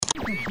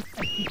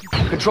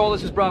Control,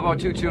 this is Bravo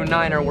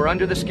 229er. We're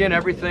under the skin.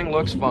 Everything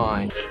looks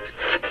fine.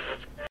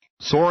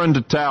 Soar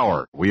into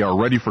tower. We are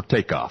ready for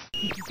takeoff.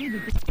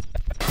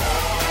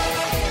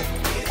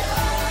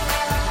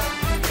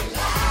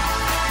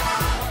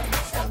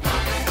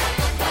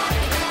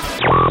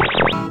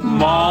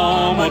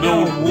 Mama,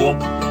 don't whoop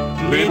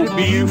little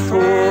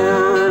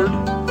Buford.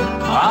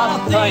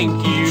 I think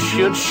you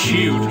should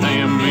shoot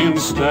him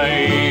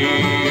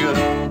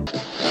instead.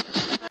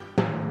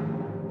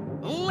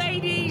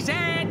 Ladies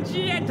and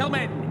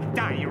gentlemen,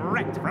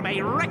 direct from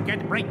a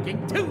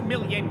record-breaking 2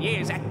 million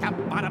years at the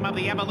bottom of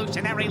the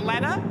evolutionary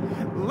ladder,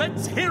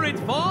 let's hear it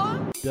for...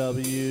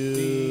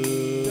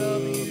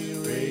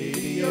 WDW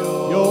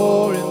Radio,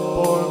 your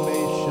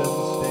information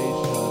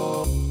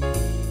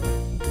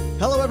station.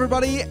 Hello,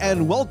 everybody,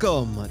 and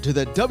welcome to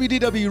the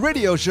WDW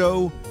Radio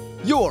Show,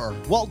 your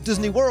Walt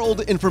Disney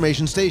World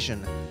information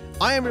station.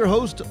 I am your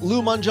host,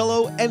 Lou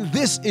Mangello, and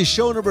this is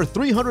show number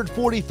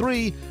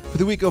 343 for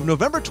the week of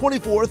November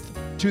 24th,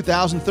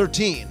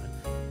 2013.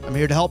 I'm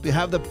here to help you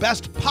have the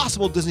best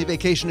possible Disney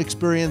vacation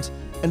experience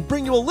and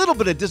bring you a little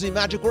bit of Disney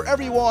magic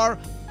wherever you are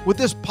with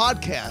this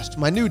podcast,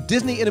 my new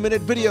Disney in a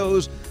Minute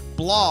videos,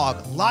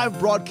 blog, live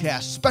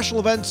broadcasts, special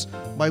events,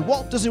 my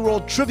Walt Disney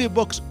World trivia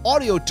books,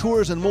 audio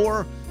tours, and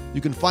more.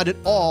 You can find it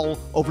all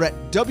over at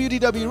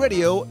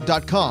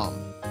WDWRadio.com.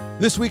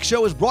 This week's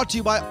show is brought to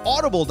you by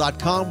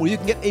Audible.com, where you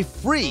can get a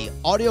free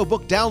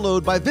audiobook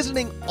download by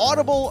visiting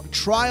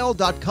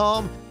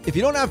audibletrial.com. If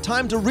you don't have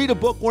time to read a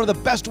book, one of the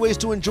best ways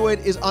to enjoy it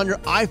is on your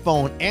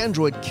iPhone,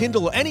 Android,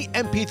 Kindle, or any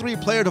MP3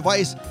 player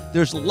device.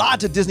 There's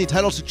lots of Disney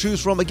titles to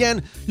choose from.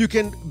 Again, you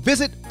can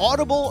visit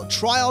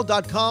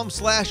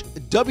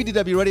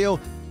audibletrial.com/WDWRadio.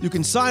 You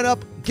can sign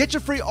up, get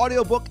your free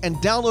audiobook, and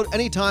download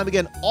anytime.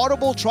 Again,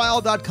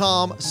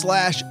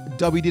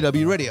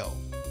 audibletrial.com/WDWRadio.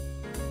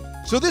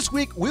 So this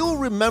week, we will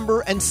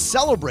remember and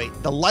celebrate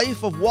the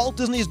life of Walt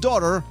Disney's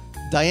daughter,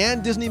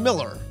 Diane Disney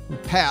Miller, who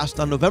passed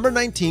on November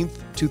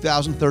 19th,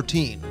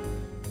 2013.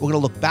 We're going to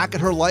look back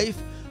at her life,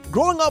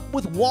 growing up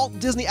with Walt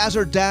Disney as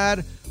her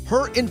dad,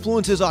 her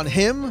influences on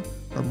him,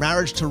 her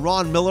marriage to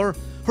Ron Miller,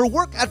 her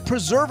work at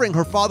preserving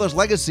her father's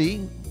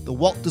legacy, the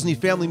Walt Disney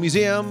Family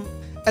Museum,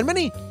 and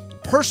many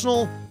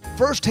personal,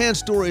 first-hand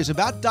stories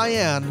about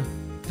Diane,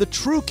 the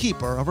true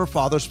keeper of her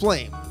father's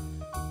flame.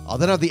 I'll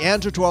then have the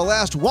answer to our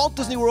last Walt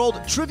Disney World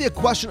trivia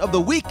question of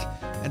the week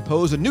and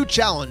pose a new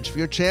challenge for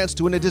your chance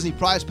to win a Disney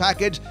prize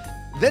package.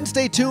 Then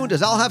stay tuned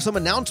as I'll have some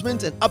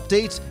announcements and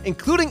updates,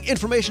 including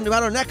information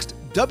about our next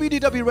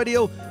WDW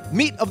Radio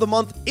Meet of the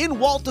Month in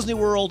Walt Disney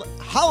World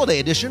Holiday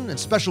Edition and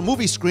special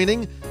movie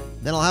screening.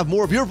 Then I'll have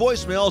more of your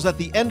voicemails at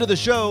the end of the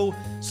show.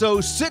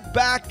 So sit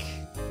back,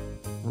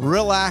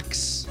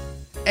 relax,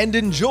 and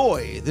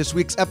enjoy this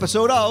week's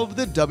episode of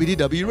the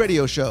WDW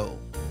Radio Show.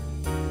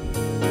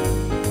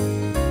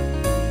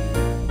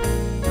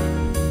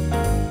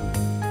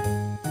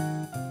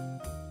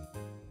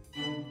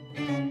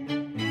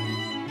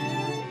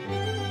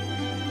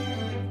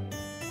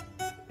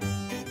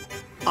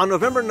 On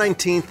November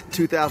 19th,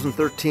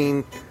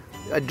 2013,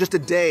 just a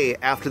day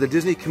after the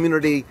Disney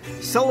community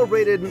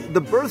celebrated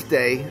the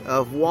birthday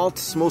of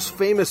Walt's most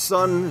famous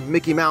son,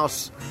 Mickey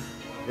Mouse,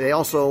 they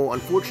also,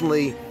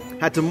 unfortunately,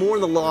 had to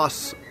mourn the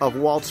loss of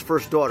Walt's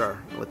first daughter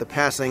with the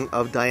passing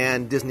of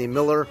Diane Disney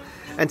Miller.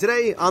 And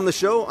today on the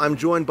show, I'm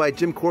joined by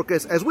Jim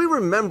Korkis as we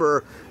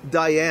remember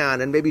Diane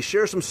and maybe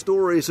share some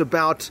stories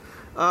about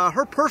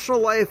her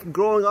personal life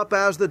growing up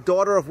as the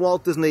daughter of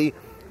Walt Disney,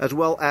 as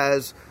well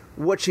as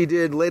what she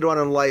did later on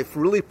in life,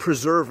 really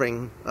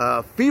preserving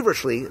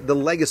feverishly the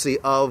legacy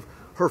of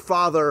her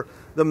father,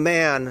 the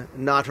man,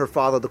 not her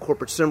father, the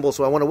corporate symbol.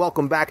 So I want to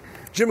welcome back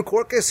Jim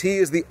Korkis. He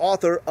is the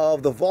author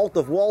of The Vault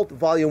of Walt,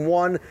 Volume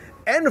 1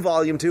 and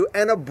Volume 2,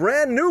 and a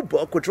brand new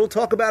book, which we'll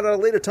talk about at a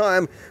later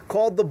time,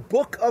 called The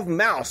Book of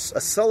Mouse,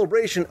 a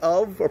celebration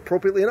of,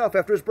 appropriately enough,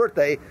 after his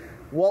birthday,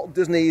 Walt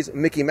Disney's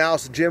Mickey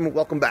Mouse. Jim,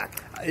 welcome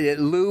back.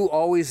 Lou,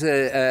 always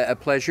a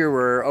pleasure.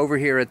 We're over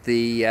here at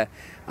the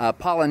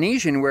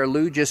Polynesian, where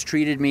Lou just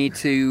treated me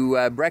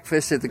to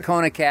breakfast at the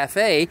Kona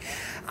Cafe.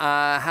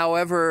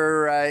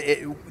 However,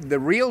 the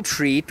real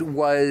treat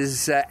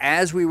was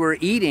as we were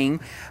eating,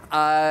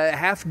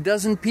 half a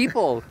dozen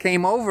people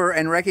came over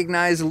and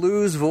recognized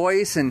Lou's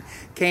voice and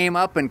came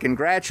up and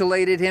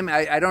congratulated him.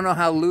 I don't know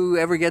how Lou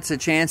ever gets a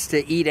chance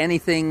to eat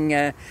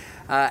anything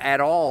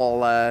at all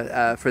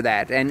for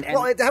that.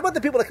 Well, how about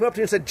the people that come up to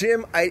you and said,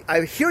 Jim,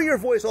 I hear your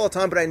voice all the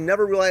time, but I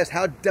never realized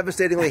how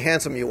devastatingly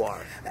handsome you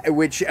are.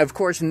 Which, of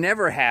course,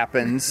 never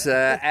happens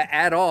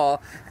at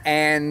all.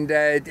 And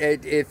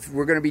if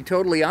we're going to be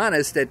totally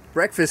honest, at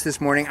breakfast this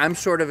morning, I'm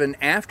sort of an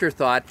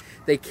afterthought.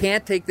 They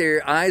can't take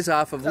their eyes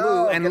off of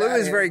Lou, and Lou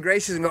is very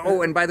gracious and go,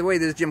 oh, and by the way,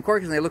 there's Jim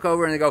Korkis, and they look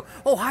over and they go,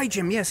 oh, hi,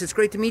 Jim, yes, it's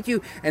great to meet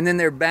you. And then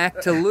they're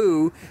back to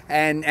Lou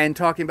and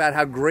talking about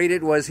how great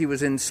it was he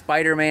was in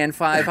Spider-Man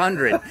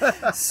 500.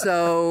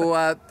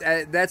 So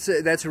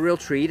that's a real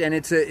treat, and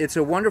it's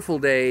a wonderful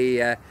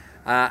day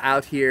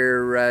out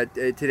here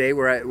today.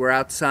 We're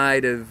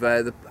outside of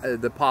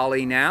the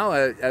Poly now,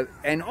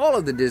 and all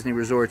of the Disney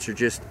resorts are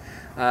just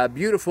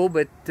beautiful,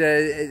 but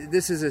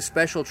this is a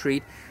special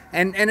treat.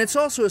 And it's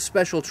also a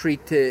special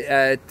treat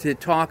to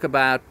talk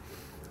about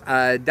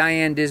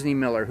Diane Disney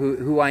Miller,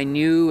 who I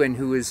knew and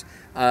who was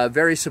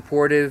very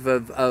supportive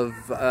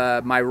of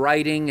my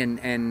writing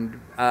and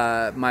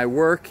my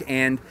work.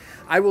 And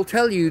I will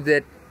tell you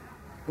that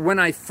when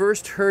I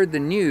first heard the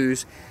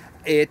news,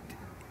 it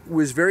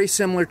was very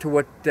similar to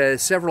what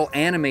several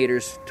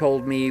animators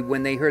told me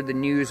when they heard the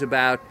news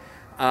about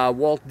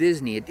Walt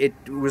Disney. It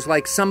was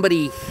like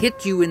somebody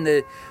hit you in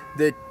the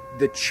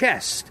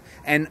chest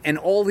and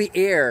all the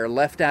air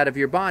left out of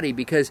your body,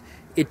 because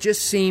it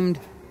just seemed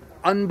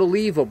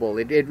unbelievable.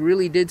 It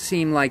really did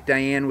seem like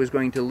Diane was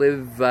going to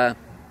live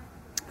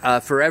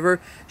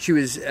forever. She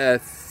was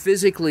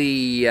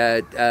physically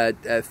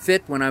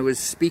fit. When I was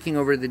speaking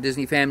over at the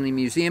Disney Family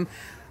Museum,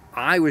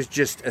 I was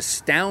just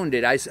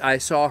astounded. I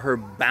saw her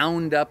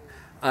bound up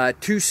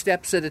 2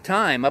 steps at a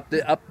time up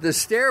the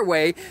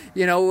stairway,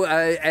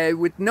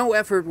 with no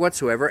effort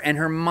whatsoever, and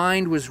her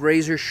mind was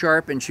razor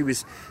sharp, and she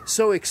was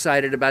so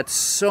excited about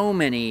so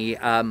many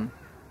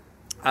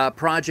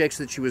projects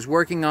that she was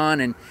working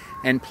on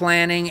and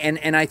planning,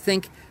 and I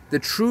think the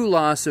true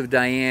loss of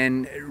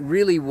Diane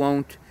really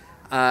won't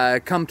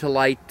come to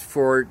light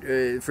for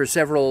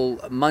several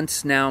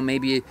months now,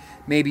 maybe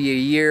a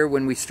year,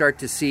 when we start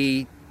to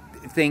see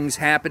things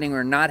happening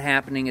or not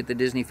happening at the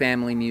Disney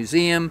Family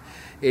Museum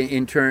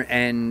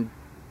and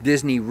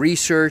Disney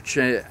research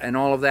and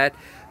all of that.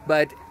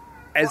 But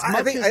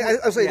I think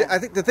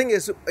the thing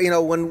is,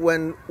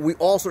 when we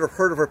all sort of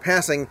heard of her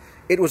passing,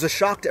 it was a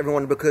shock to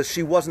everyone because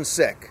she wasn't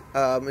sick.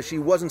 She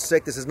wasn't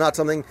sick. This is not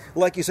something,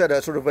 like you said,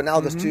 sort of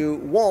analogous to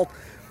Walt.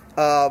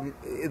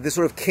 This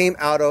sort of came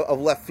out of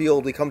left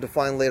field. We come to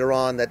find later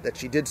on that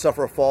she did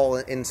suffer a fall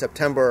in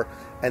September,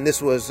 and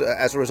this was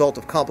as a result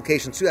of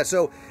complications to that.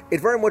 So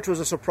it very much was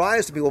a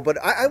surprise to people. But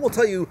I will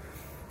tell you,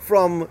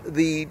 from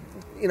a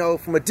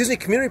Disney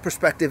community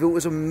perspective, it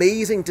was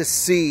amazing to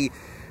see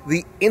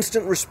the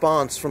instant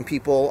response from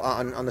people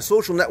on the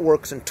social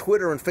networks and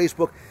Twitter and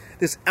Facebook,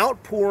 this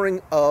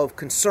outpouring of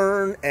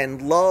concern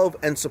and love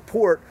and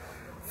support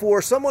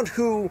for someone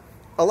who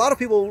a lot of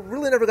people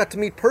really never got to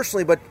meet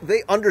personally, but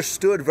they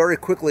understood very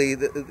quickly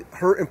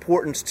her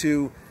importance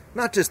to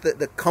not just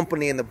the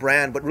company and the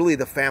brand, but really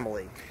the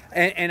family.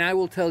 And I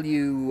will tell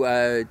you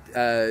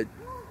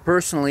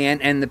personally,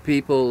 and the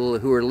people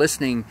who are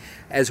listening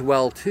as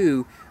well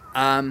too,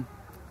 that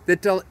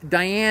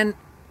Diane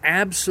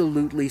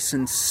absolutely,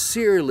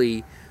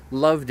 sincerely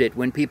loved it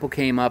when people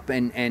came up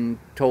and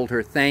told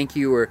her thank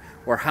you,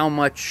 or how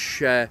much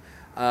her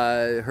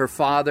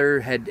father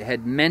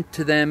had meant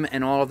to them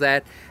and all of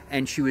that.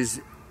 And she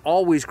was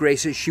always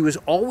gracious. She was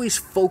always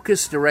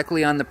focused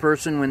directly on the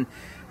person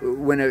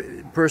when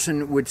a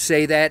person would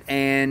say that,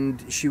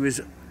 and she was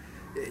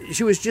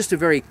just a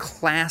very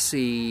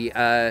classy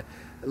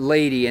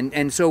lady.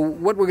 And so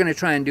what we're going to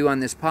try and do on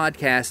this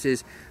podcast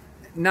is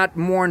not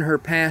mourn her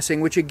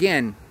passing, which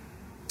again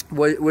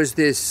was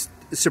this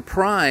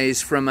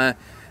surprise from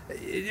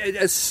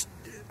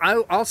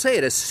I'll say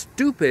it, a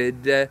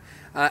stupid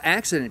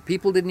accident.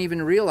 People didn't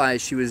even realize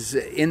she was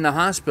in the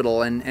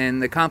hospital,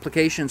 and the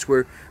complications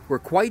were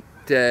quite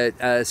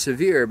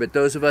severe. But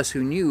those of us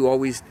who knew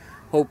always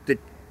hoped that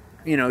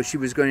she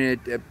was going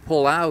to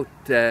pull out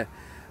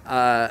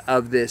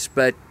of this.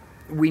 But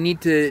we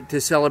need to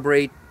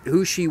celebrate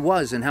who she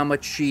was and how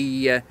much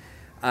she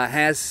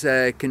has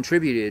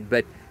contributed.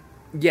 But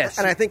yes,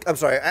 and I think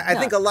I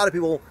think a lot of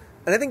people,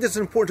 and I think this is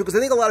important too, because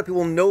I think a lot of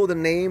people know the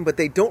name, but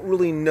they don't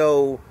really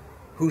know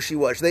who she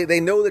was. They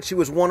know that she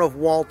was one of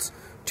Walt's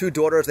 2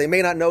 daughters. They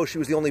may not know she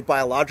was the only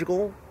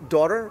biological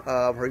daughter.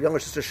 Her younger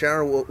sister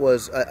Sharon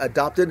was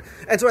adopted.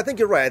 And so I think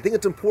you're right. I think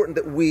it's important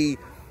that we,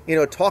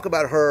 talk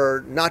about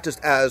her not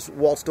just as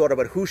Walt's daughter,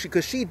 but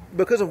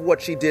because of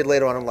what she did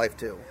later on in life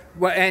too.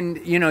 Well, and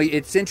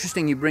it's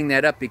interesting you bring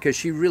that up, because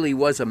she really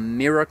was a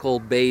miracle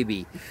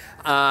baby.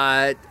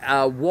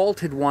 Walt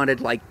had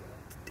wanted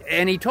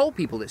and he told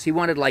people this, he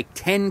wanted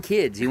 10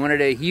 kids. He wanted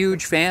a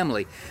huge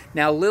family.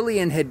 Now,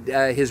 Lillian,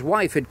 his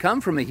wife, had come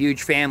from a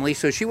huge family,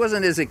 so she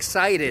wasn't as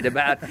excited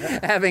about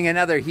having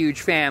another huge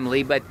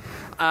family. But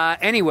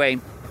anyway,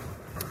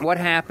 what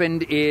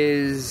happened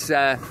is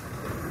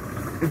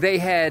they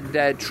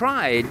had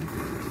tried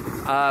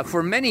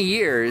for many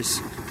years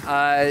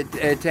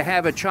to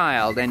have a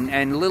child,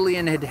 and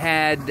Lillian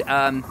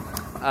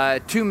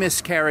had 2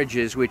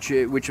 miscarriages,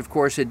 which of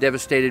course had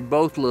devastated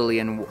both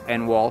Lillian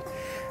and Walt.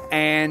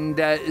 And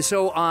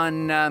so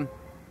on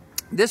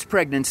this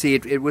pregnancy,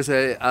 it was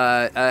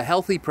a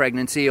healthy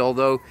pregnancy,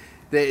 although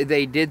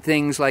they did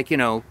things like,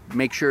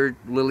 make sure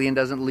Lillian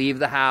doesn't leave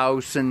the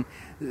house and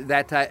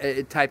that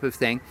type of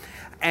thing.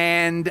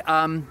 And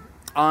on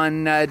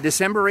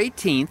December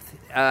 18th,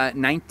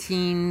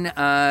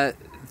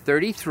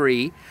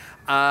 1933,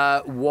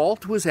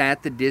 Walt was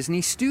at the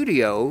Disney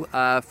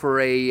studio for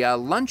a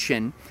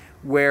luncheon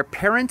where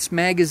Parents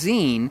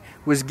Magazine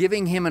was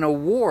giving him an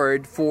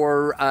award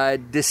for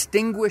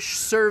distinguished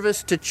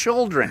service to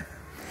children.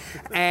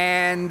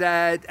 And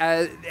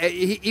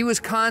he was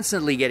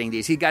constantly getting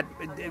these. He got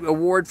an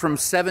award from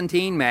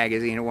 17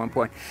 magazine at one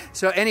point.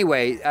 So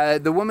anyway,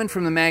 the woman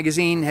from the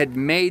magazine had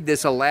made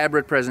this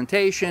elaborate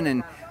presentation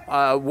and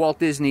Walt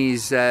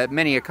Disney's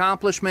many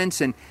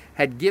accomplishments, and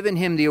had given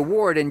him the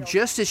award. And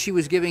just as she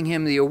was giving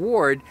him the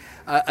award,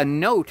 a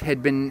note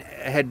had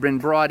been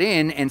brought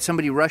in, and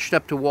somebody rushed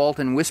up to Walt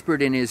and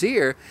whispered in his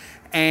ear,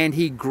 and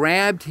he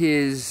grabbed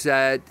his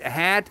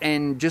hat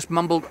and just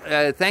mumbled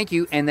 "thank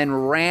you," and then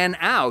ran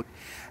out.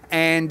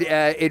 And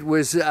it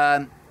was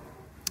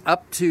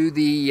up to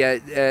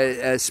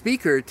the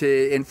speaker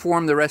to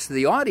inform the rest of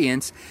the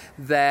audience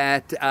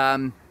that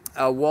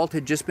Walt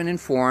had just been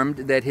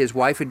informed that his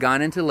wife had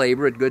gone into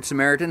labor at Good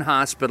Samaritan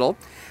Hospital,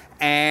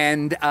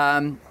 and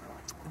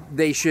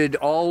they should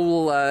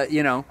all,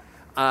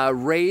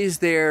 raise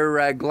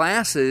their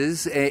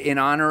glasses in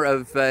honor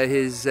of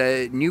his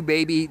new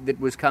baby that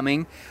was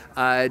coming,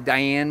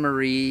 Diane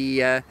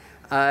Marie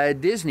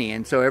Disney.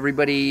 And so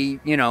everybody,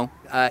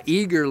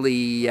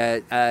 eagerly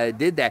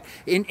did that.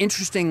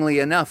 Interestingly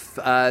enough,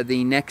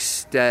 the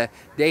next day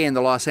in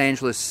the Los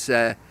Angeles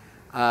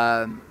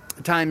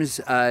Times,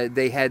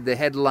 they had the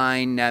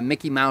headline,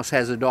 Mickey Mouse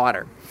has a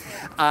daughter.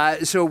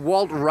 So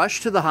Walt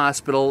rushed to the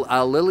hospital.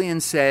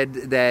 Lillian said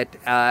that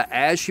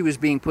as she was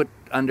being put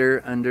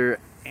under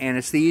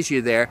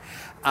anesthesia there,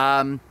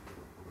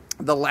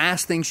 the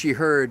last thing she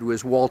heard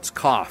was Walt's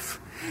cough.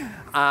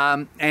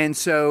 And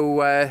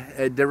so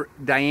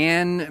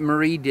Diane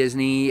Marie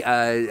Disney,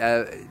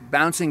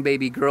 bouncing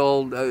baby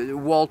girl,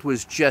 Walt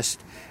was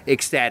just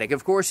ecstatic.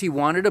 Of course, he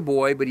wanted a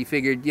boy, but he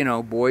figured,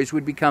 boys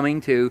would be coming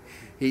too.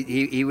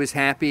 He was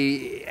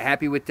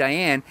happy with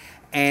Diane.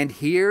 And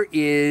here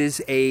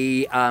is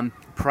a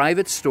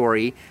private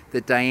story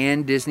that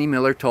Diane Disney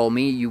Miller told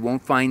me. You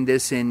won't find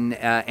this in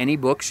any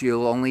books.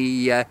 You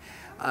only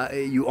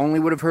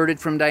would have heard it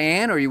from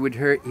Diane, or you would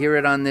hear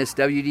it on this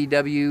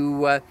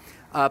WDW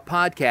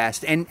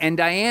podcast. And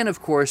Diane,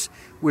 of course,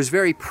 was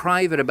very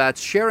private about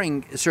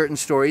sharing certain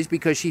stories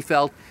because she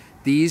felt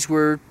these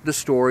were the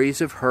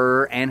stories of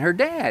her and her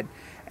dad.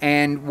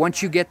 And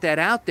once you get that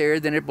out there,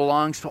 then it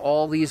belongs to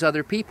all these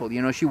other people.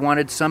 She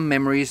wanted some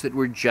memories that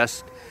were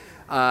just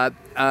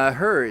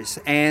hers.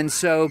 And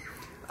so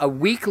a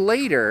week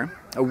later,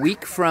 a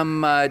week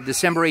from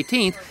December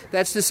 18th,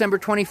 that's December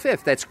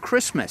 25th, that's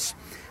Christmas.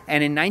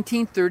 And in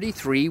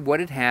 1933,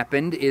 what had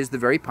happened is the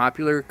very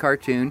popular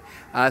cartoon,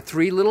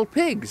 Three Little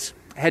Pigs,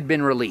 had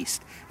been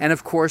released. And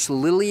of course,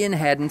 Lillian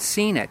hadn't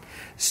seen it.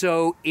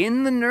 So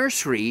in the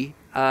nursery,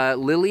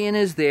 Lillian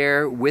is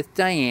there with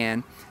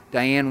Diane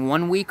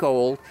 1 week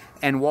old,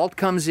 and Walt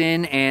comes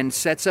in and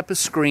sets up a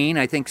screen.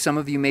 I think some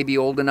of you may be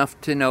old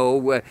enough to know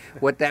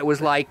what that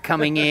was like,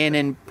 coming in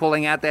and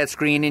pulling out that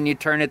screen, and you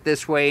turn it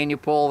this way and you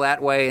pull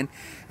that way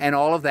and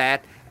all of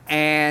that.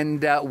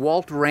 And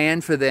Walt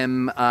ran for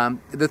them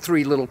the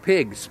Three Little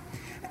Pigs.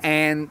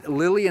 And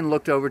Lillian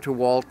looked over to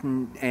Walt,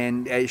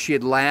 and she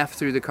had laughed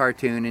through the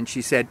cartoon, and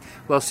she said,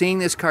 well, seeing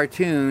this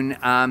cartoon,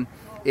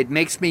 it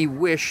makes me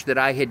wish that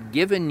I had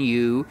given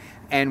you,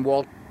 and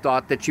Walt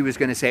thought that she was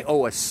going to say,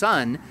 oh, a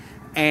son,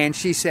 and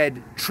she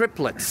said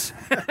triplets.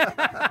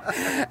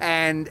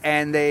 and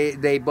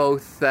they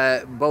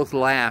both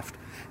laughed.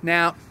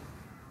 Now,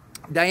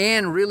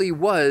 Diane really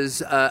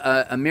was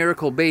a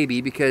miracle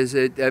baby, because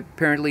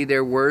apparently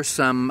there were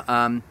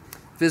some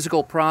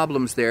physical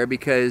problems there,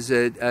 because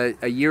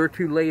a year or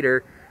two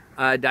later,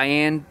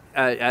 Lillian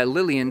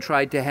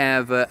tried to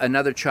have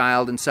another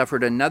child and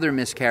suffered another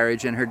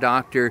miscarriage, and her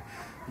doctor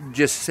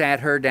just sat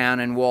her down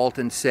and Walt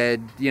and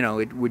said,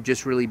 it would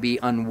just really be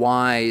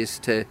unwise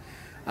to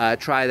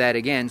try that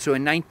again. So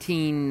in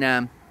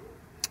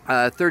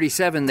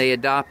 1937, they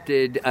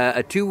adopted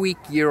a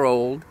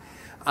 2-week-old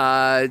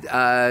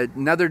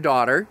another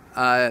daughter,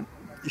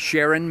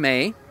 Sharon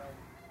May,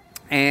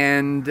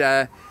 and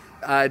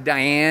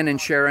Diane and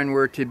Sharon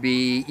were to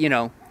be,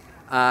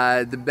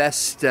 the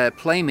best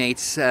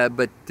playmates,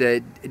 but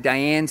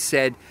Diane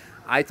said,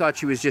 I thought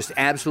she was just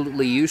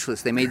absolutely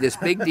useless. They made this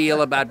big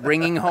deal about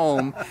bringing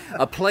home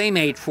a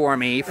playmate for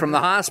me from the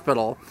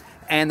hospital,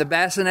 and the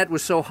bassinet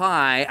was so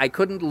high, I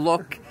couldn't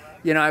look.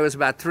 I was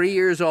about 3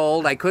 years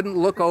old. I couldn't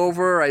look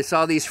over. I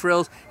saw these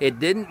frills. It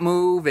didn't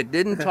move. It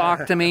didn't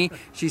talk to me.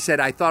 She said,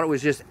 I thought it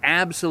was just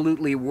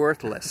absolutely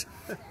worthless.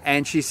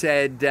 And she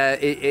said,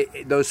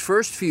 those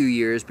first few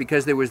years,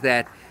 because there was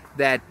that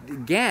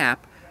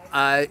gap,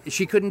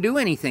 she couldn't do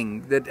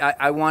anything that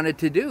I wanted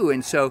to do.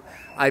 And so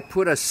I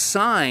put a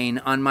sign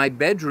on my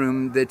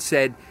bedroom that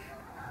said,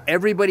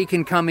 everybody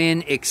can come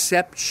in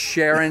except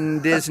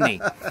Sharon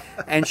Disney.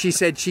 And she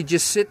said she'd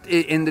just sit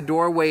in the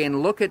doorway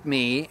and look at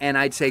me, and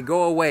I'd say,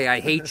 go away, I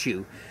hate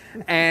you.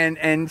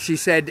 And she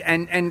said,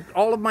 and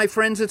all of my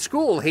friends at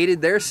school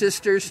hated their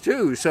sisters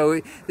too,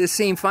 so this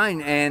seemed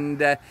fine.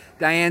 And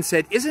Diane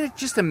said, isn't it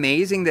just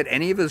amazing that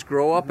any of us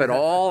grow up at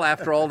all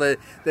after all the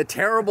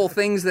terrible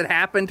things that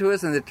happen to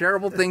us and the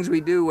terrible things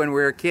we do when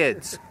we're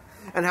kids?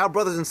 And how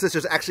brothers and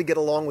sisters actually get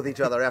along with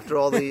each other after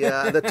all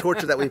the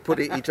torture that we put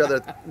each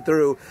other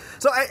through.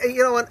 So,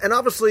 and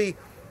obviously,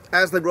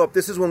 as they grow up,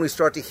 this is when we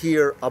start to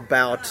hear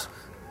about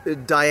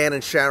Diane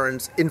and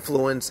Sharon's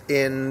influence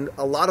in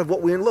a lot of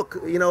what we look.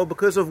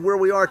 Because of where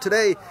we are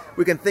today,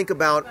 we can think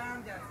about.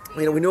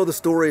 We know the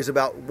stories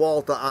about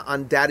Walt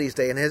on Daddy's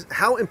Day and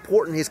how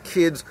important his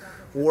kids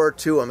were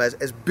to him.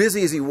 As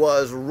busy as he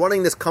was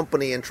running this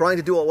company and trying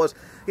to do all it was,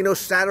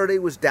 Saturday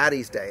was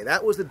Daddy's Day.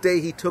 That was the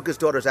day he took his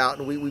daughters out,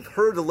 and we've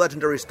heard the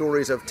legendary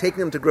stories of taking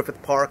them to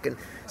Griffith Park and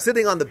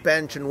sitting on the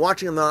bench and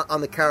watching them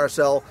on the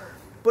carousel.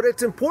 But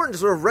it's important to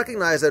sort of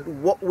recognize that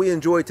what we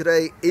enjoy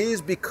today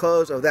is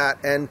because of that.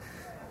 And,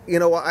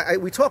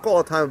 we talk all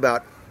the time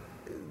about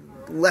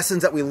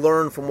lessons that we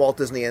learn from Walt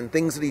Disney and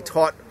things that he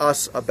taught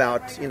us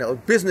about,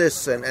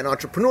 business and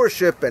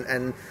entrepreneurship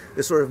and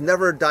this sort of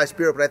never die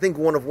spirit. But I think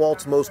one of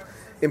Walt's most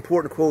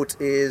important quotes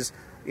is,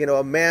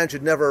 a man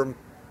should never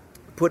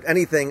put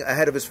anything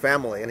ahead of his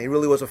family. And he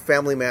really was a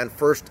family man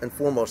first and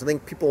foremost. I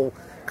think people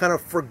kind of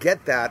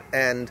forget that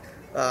and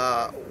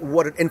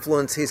what an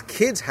influence his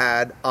kids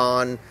had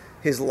on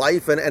his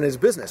life and his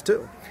business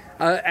too.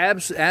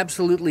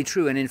 Absolutely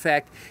true. And in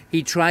fact,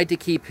 he tried to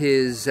keep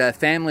his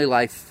family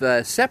life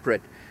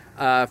separate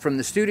from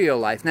the studio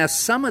life. Now,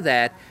 some of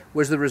that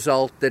was the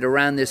result that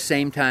around this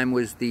same time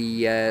was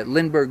the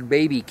Lindbergh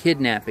baby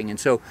kidnapping. And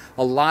so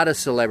a lot of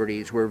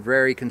celebrities were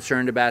very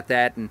concerned about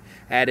that and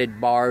added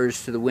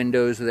bars to the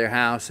windows of their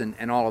house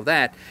and all of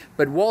that.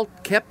 But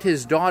Walt kept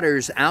his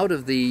daughters out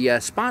of the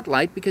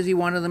spotlight because he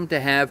wanted them to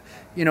have,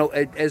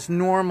 as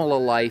normal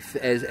a life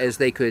as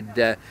they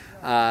could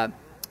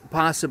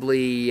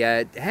possibly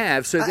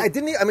have. So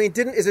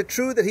is it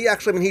true that he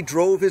actually, he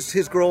drove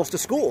his girls to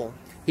school?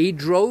 He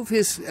drove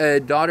his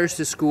daughters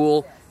to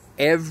school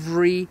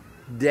every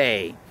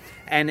day.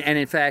 And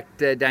in fact,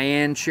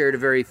 Diane shared a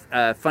very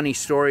funny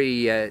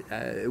story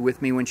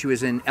with me when she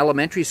was in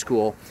elementary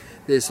school.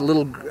 This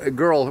little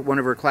girl, one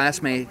of her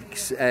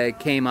classmates,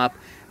 came up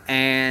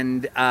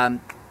and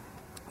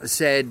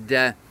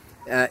said,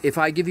 if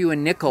I give you a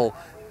nickel,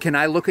 can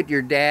I look at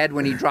your dad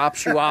when he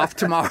drops you off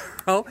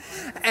tomorrow?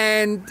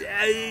 And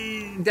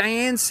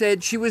Diane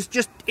said she was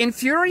just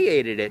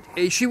infuriated.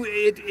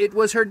 It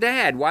was her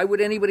dad. Why would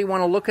anybody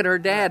want to look at her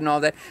dad and all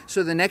that?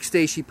 So the next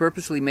day she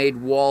purposely made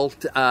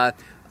Walt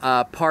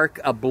park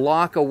a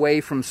block away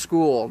from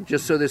school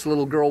just so this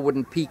little girl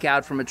wouldn't peek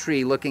out from a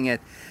tree looking at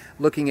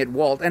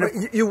Walt.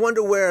 And you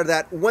wonder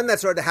when that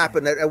started to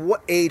happen, at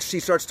what age she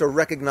starts to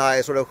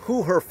recognize sort of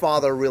who her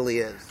father really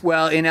is.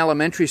 Well, in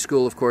elementary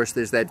school, of course,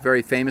 there's that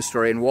very famous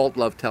story, and Walt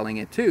loved telling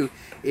it too,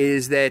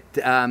 is that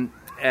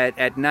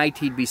at night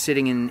he'd be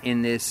sitting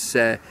in this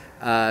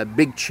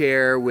big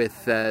chair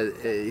with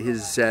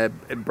his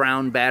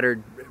brown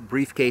battered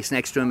briefcase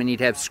next to him, and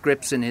he'd have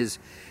scripts in his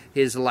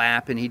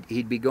lap, and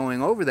he'd be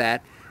going over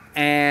that.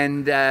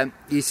 And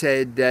he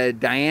said,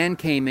 Diane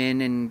came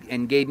in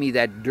and gave me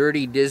that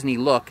dirty Disney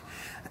look,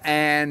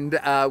 and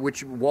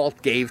which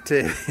Walt gave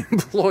to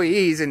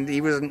employees, and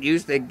he wasn't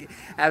used to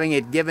having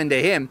it given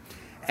to him.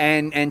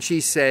 And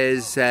she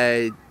says,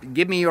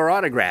 give me your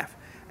autograph.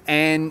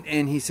 And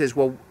he says,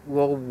 well,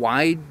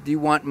 why do you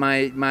want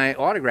my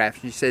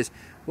autograph? And she says,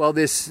 well,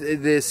 this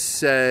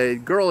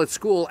girl at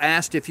school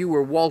asked if you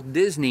were Walt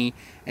Disney,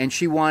 and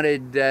she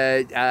wanted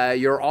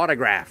your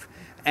autograph.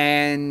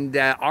 And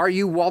are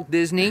you Walt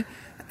Disney?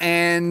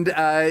 And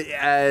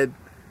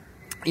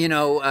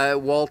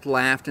Walt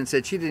laughed and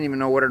said she didn't even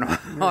know what an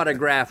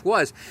autograph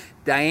was.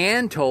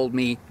 Diane told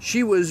me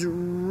she was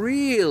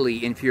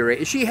really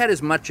infuriated. She had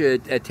as much a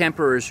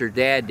temper as her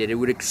dad did. It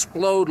would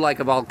explode like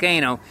a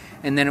volcano,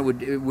 and then it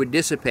would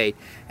dissipate.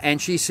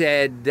 And she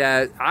said,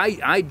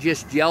 I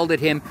just yelled at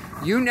him,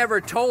 "You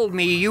never told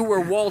me you were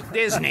Walt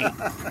Disney."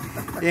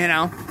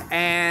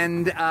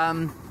 And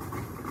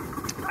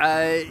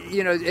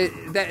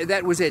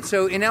that was it.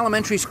 So in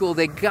elementary school,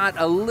 they got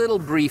a little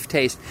brief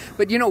taste.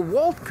 But,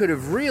 Walt could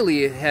have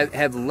really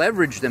have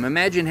leveraged them.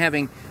 Imagine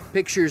having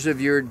pictures of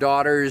your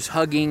daughters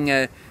hugging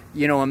a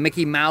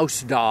Mickey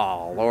Mouse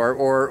doll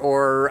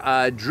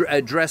or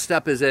dressed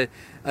up as a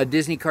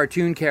Disney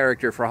cartoon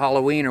character for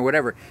Halloween or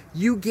whatever.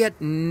 You get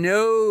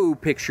no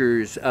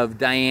pictures of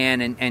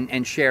Diane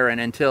and Sharon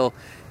until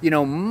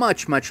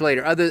much, much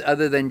later,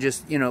 other than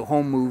just,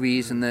 home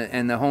movies and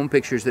the home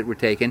pictures that were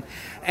taken.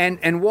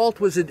 And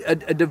Walt was a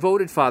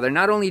devoted father.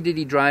 Not only did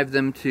he drive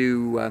them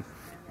to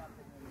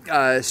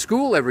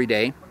school every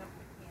day,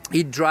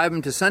 he'd drive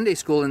them to Sunday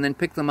school and then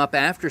pick them up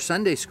after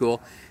Sunday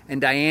school.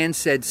 And Diane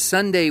said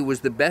Sunday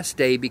was the best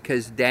day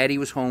because Daddy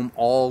was home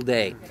all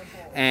day.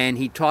 And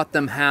he taught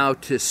them how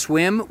to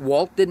swim.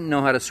 Walt didn't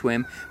know how to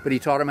swim, but he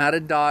taught them how to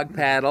dog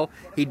paddle.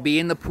 He'd be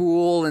in the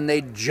pool, and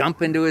they'd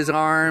jump into his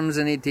arms,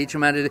 and he'd teach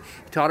them he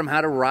taught them how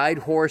to ride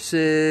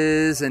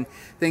horses and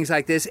things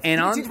like this.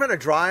 And Did he teach them how to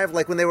drive,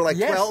 like when they were like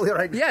 12?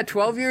 Right? Yeah,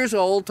 12 years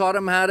old, taught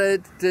them how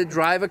to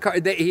drive a car.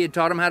 He had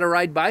taught them how to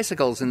ride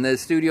bicycles in the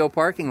studio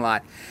parking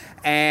lot.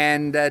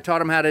 And taught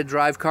them how to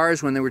drive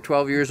cars when they were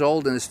 12 years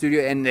old in the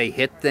studio, and they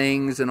hit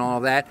things and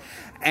all that.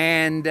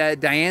 And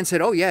Diane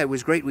said, oh, yeah, it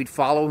was great. We'd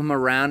follow him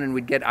around and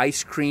we'd get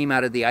ice cream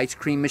out of the ice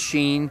cream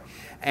machine.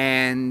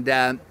 And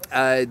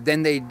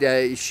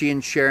then she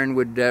and Sharon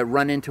would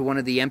run into one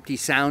of the empty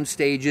sound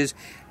stages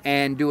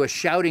and do a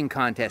shouting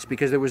contest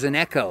because there was an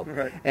echo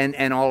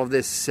and all of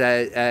this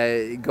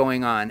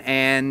going on.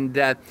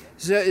 And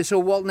so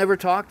Walt never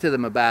talked to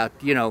them about,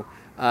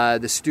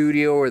 the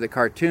studio or the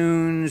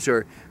cartoons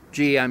or,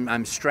 gee,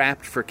 I'm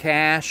strapped for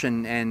cash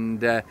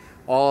and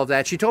all of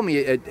that. She told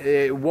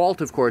me, Walt,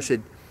 of course,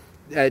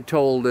 had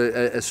told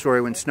a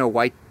story when Snow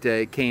White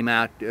came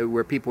out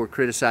where people were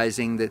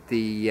criticizing that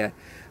the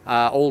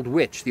old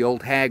witch, the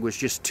old hag, was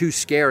just too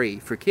scary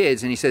for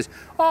kids. And he says,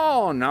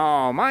 oh,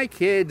 no, my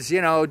kids,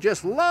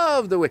 just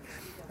love the witch.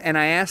 And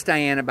I asked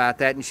Diane about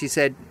that, and she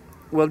said,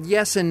 well,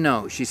 yes and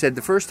no. She said,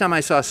 the first time I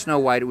saw Snow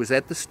White, it was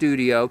at the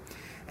studio.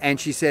 And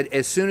she said,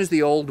 as soon as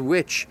the old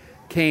witch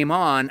came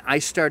on, I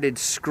started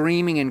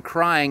screaming and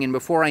crying, and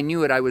before I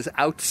knew it, I was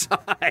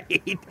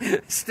outside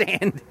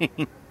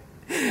standing.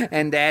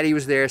 And Daddy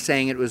was there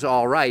saying it was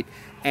all right.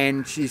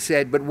 And she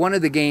said, but one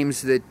of the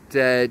games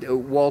that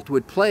Walt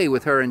would play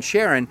with her and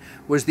Sharon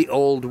was the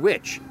old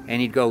witch.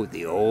 And he'd go,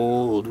 the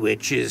old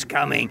witch is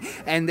coming.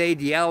 And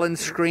they'd yell and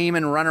scream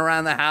and run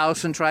around the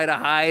house and try to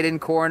hide in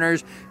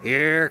corners.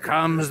 Here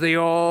comes the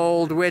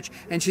old witch.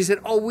 And she said,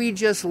 oh, we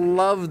just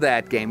love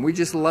that game. We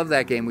just love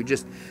that game. We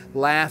just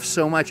laugh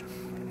so much.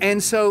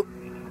 And so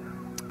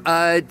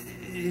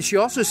she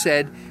also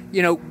said,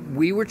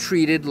 we were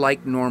treated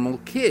like normal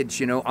kids.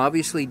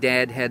 Obviously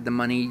Dad had the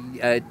money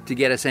to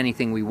get us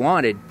anything we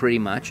wanted, pretty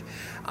much.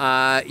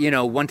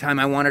 One time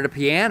I wanted a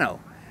piano,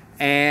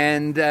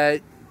 and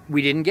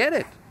we didn't get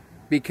it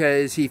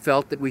because he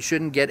felt that we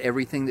shouldn't get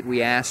everything that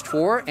we asked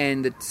for,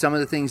 and that some of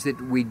the things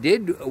that we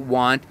did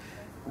want,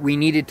 we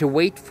needed to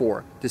wait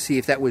for to see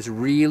if that was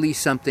really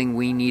something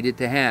we needed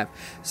to have.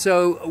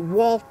 So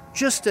Walt,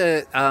 just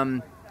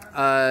a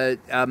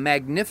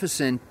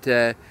magnificent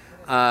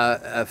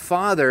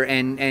father,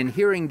 and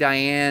hearing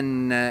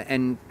Diane,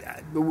 and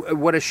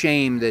what a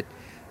shame that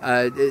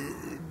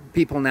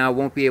people now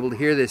won't be able to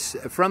hear this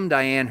from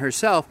Diane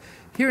herself.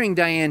 Hearing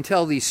Diane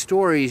tell these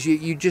stories,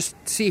 you just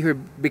see her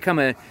become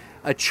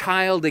a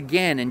child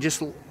again and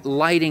just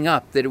lighting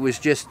up. That it was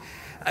just,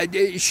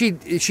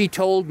 she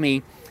told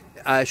me,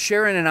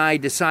 Sharon and I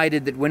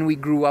decided that when we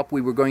grew up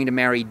we were going to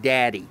marry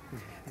Daddy.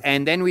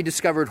 And then we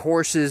discovered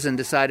horses and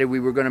decided we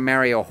were going to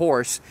marry a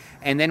horse.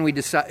 And then we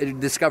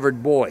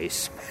discovered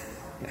boys.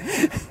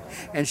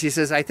 And she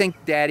says, I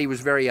think Daddy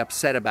was very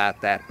upset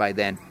about that by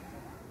then.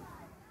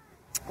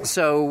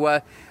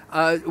 So,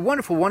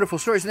 wonderful, wonderful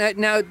stories.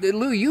 Now,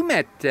 Lou, you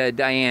met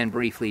Diane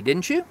briefly,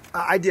 didn't you?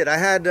 I did.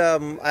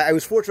 I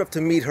was fortunate enough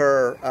to meet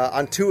her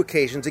on two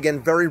occasions,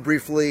 again, very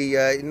briefly,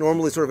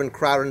 normally sort of in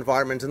crowded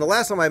environments. And the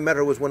last time I met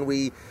her was when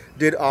we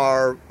did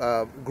our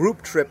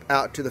group trip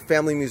out to the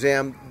Family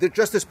Museum.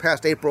 Just this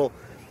past April,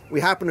 we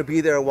happened to be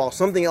there while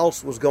something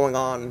else was going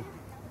on.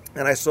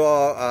 And I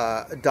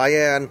saw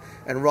Diane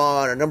and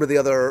Ron, and a number of the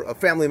other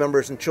family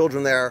members and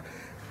children there.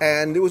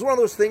 And it was one of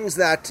those things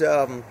that...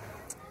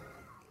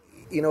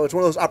 it's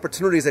one of those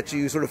opportunities that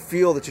you sort of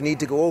feel that you need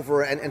to go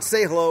over and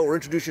say hello or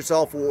introduce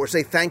yourself or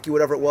say thank you,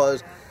 whatever it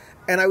was.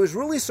 And I was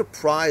really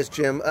surprised,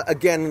 Jim,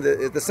 again,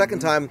 the second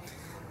time,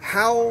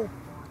 how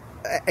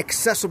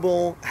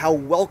accessible, how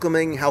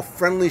welcoming, how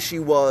friendly she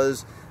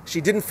was.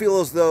 She didn't feel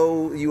as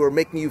though you were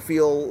making you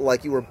feel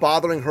like you were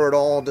bothering her at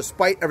all,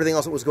 despite everything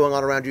else that was going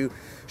on around you.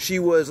 She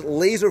was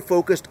laser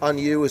focused on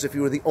you as if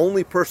you were the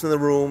only person in the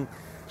room.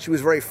 She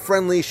was very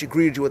friendly. She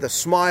greeted you with a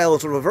smile,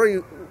 sort of a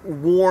very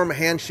warm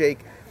handshake.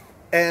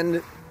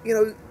 And,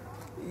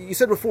 you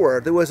said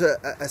before, there was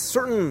a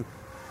certain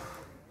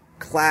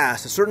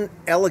class, a certain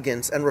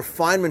elegance and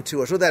refinement to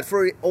her, so that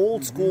very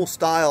old-school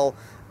style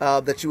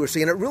that you were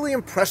seeing. It really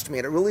impressed me,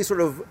 and it really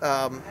sort of,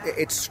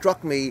 it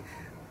struck me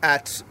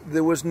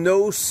there was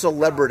no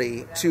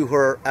celebrity to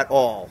her at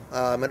all.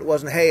 It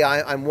wasn't, hey,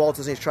 I'm Walt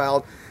Disney's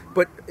child,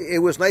 but it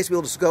was nice to be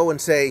able to go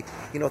and say,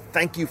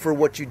 thank you for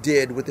what you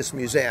did with this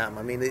museum.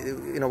 I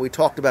mean, we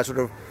talked about sort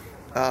of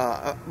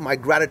my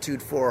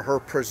gratitude for her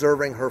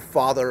preserving her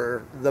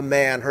father, the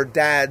man, her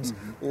dad's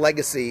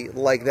legacy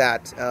like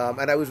that.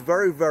 And I was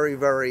very, very,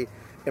 very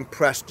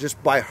impressed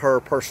just by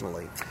her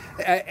personally.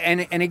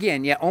 And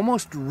again, yeah,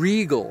 almost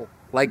regal,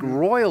 like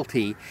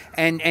royalty.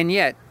 And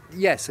yet,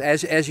 yes,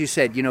 as you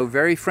said,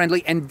 very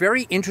friendly and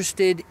very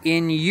interested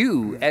in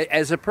you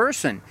as a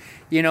person.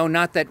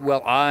 Not that,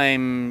 well,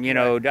 I'm,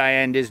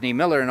 Diane Disney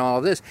Miller and all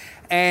of this.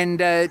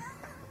 And,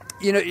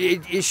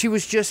 she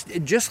was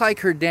just like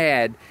her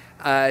dad.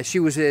 She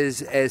was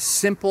as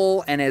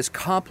simple and as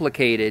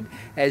complicated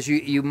as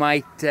you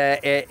might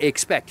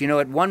expect.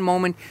 At one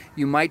moment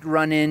you might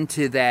run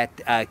into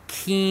that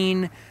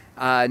keen,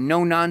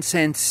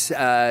 no-nonsense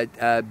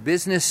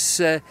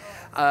business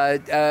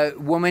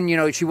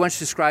woman. She once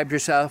described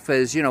herself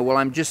as, well,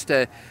 I'm just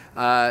a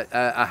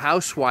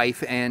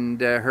housewife,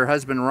 and her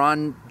husband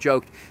Ron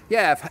joked,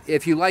 yeah,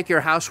 if you like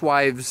your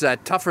housewives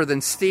tougher than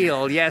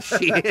steel, yes,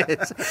 she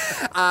is.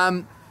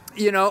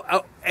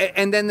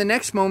 And then the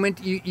next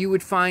moment you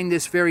would find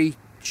this very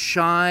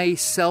shy,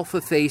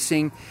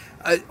 self-effacing,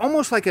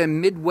 almost like a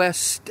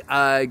Midwest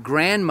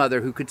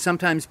grandmother who could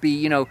sometimes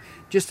be,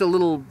 just a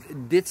little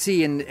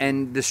ditzy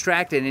and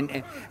distracted,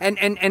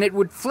 and it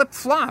would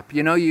flip-flop.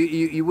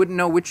 You wouldn't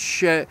know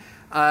which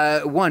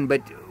one.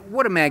 But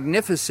what a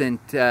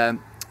magnificent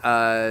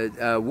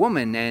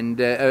woman!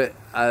 And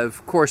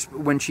of course,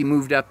 when she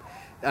moved up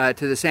to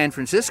the San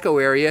Francisco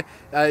area,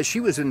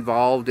 she was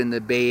involved in the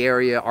Bay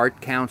Area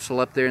Art Council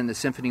up there in the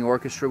Symphony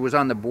Orchestra, was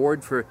on the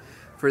board for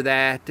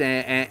that,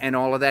 and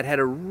all of that, had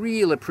a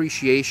real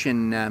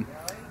appreciation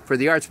for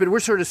the arts. But we're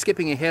sort of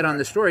skipping ahead on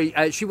the story.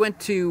 She went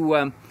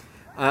to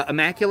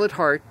Immaculate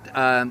Heart,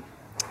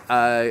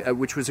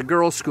 which was a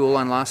girls' school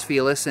on Los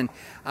Feliz, and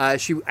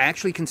she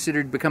actually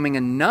considered becoming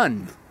a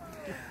nun,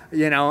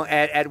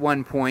 at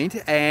one point.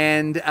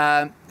 And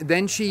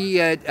then she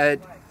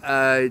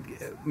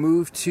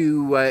moved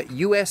to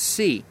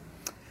USC.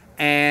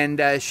 And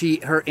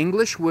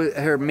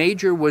her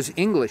major was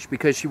English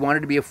because she wanted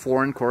to be a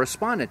foreign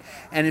correspondent.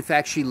 And in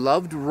fact, she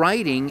loved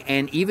writing.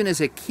 And even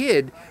as a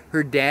kid,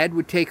 her dad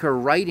would take her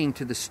writing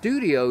to the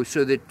studio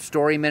so that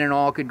storymen and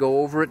all could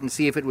go over it and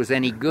see if it was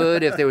any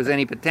good, if there was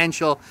any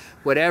potential,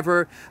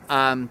 whatever.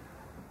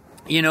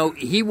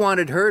 He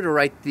wanted her to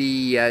write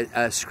the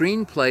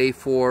screenplay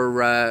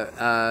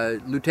for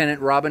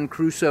Lieutenant Robin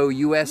Crusoe,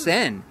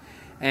 USN.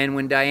 And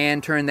when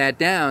Diane turned that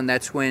down,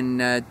 that's when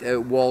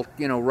Walt,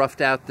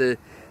 roughed out the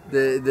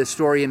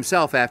story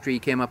himself after he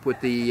came up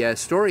with the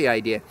story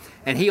idea.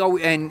 And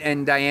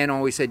and Diane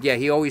always said,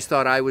 he always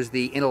thought I was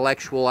the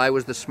intellectual, I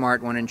was the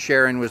smart one, and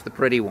Sharon was the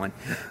pretty one,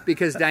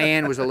 because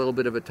Diane was a little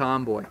bit of a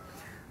tomboy.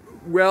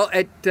 Well,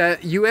 at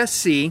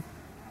USC,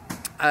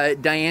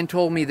 Diane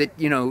told me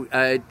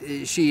that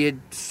she had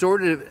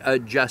sort of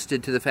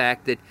adjusted to the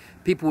fact that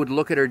people would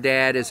look at her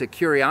dad as a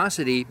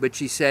curiosity, but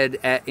she said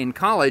in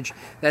college,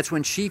 that's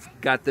when she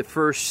got the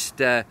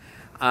first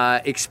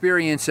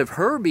experience of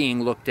her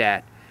being looked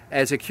at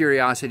as a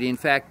curiosity. In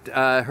fact,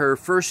 her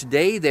first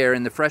day there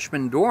in the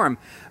freshman dorm,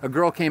 a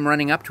girl came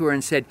running up to her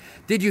and said,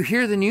 "Did you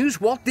hear the news?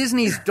 Walt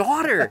Disney's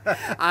daughter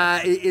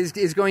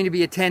is going to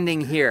be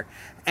attending here."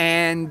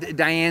 And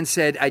Diane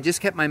said, "I just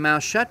kept my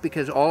mouth shut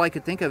because all I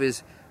could think of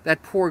is,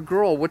 that poor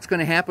girl, what's going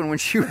to happen when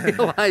she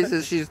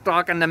realizes she's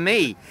talking to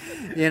me,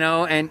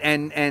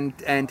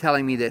 and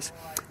telling me this."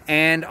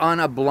 And on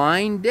a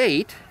blind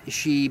date,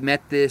 she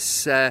met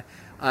this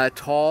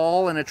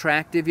tall and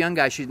attractive young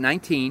guy. She's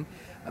 19,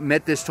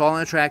 met this tall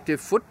and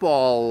attractive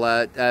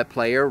football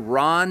player,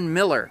 Ron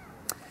Miller.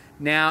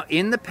 Now,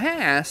 in the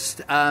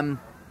past,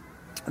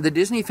 the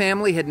Disney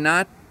family had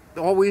not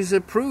always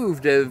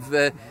approved of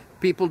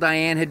people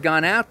Diane had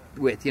gone out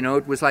with.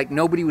 It was like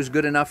nobody was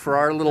good enough for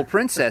our little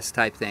princess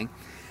type thing.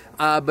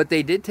 But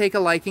they did take a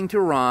liking to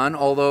Ron,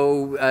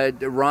 although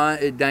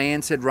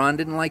Diane said Ron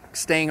didn't like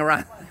staying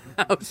around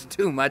the house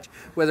too much,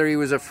 whether he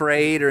was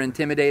afraid or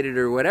intimidated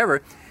or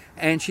whatever.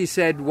 And she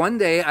said, one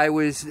day I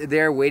was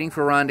there waiting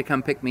for Ron to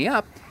come pick me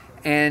up,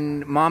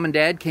 and Mom and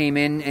Dad came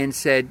in and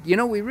said,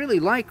 we really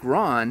like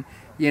Ron,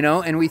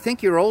 and we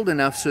think you're old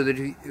enough so that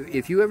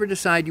if you ever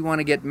decide you want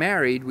to get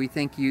married, we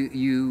think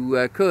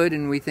you could,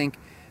 and we think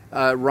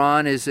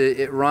Ron is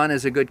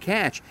a good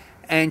catch.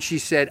 And she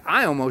said,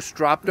 I almost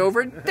dropped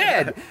over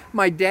dead.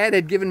 My dad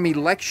had given me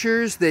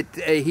lectures that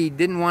he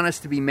didn't want us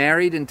to be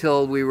married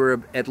until we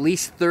were at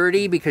least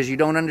 30 because you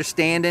don't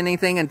understand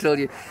anything until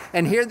you...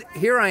 And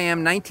here I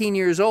am, 19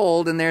 years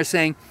old, and they're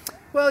saying,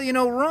 well,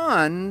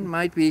 Ron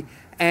might be...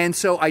 And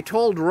so I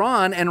told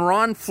Ron, and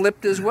Ron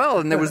flipped as well.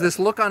 And there was this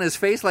look on his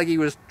face like he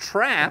was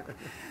trapped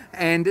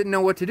and didn't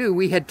know what to do.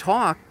 We had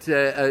talked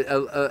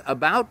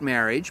about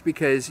marriage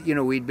because,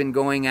 we'd been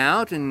going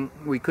out and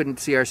we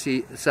couldn't see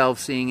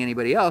ourselves seeing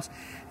anybody else.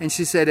 And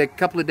she said a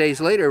couple of days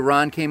later,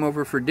 Ron came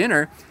over for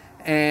dinner,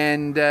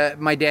 and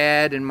my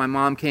dad and my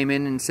mom came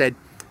in and said,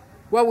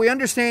 well, we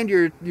understand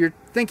you're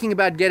thinking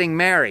about getting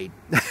married.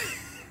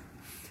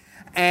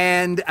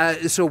 And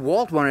so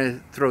Walt wanted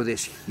to throw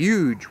this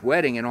huge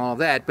wedding and all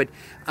that, but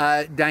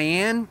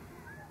Diane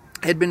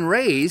had been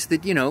raised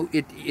that,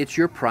 it's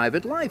your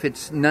private life.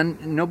 It's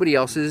nobody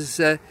else's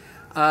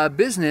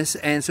business,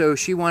 and so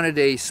she wanted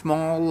a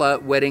small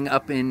wedding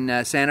up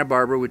in Santa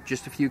Barbara with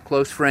just a few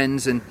close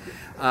friends and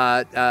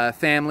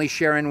family.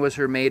 Sharon was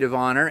her maid of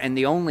honor and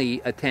the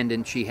only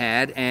attendant she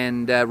had,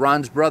 and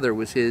Ron's brother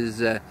was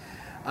his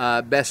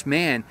best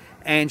man.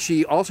 And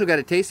she also got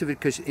a taste of it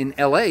because in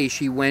L.A.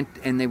 they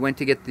went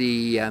to get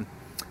the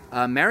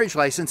marriage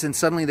license, and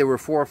suddenly there were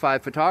 4 or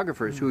 5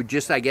 photographers who would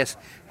just, I guess,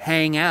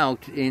 hang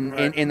out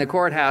in the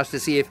courthouse to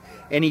see if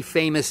any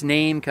famous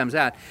name comes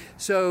out.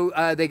 So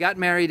they got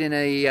married in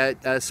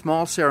a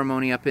small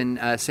ceremony up in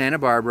Santa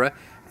Barbara,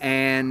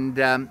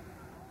 and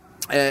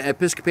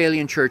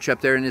Episcopalian church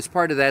up there. And as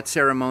part of that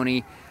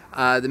ceremony,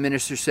 the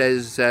minister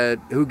says,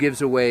 who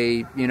gives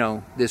away,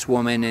 this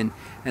woman?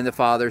 And the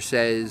father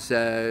says,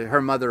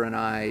 her mother and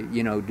I,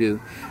 do.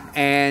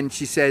 And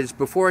she says,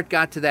 before it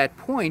got to that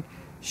point,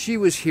 she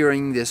was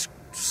hearing this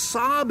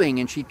sobbing,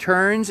 and she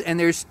turns, and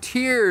there's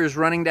tears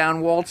running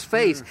down Walt's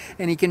face,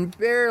 and he can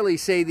barely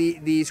say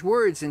these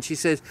words. And she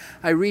says,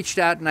 I reached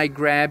out and I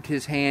grabbed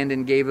his hand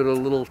and gave it a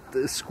little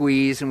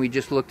squeeze, and we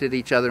just looked at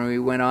each other, and we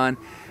went on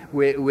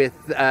with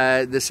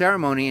the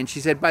ceremony. And she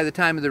said by the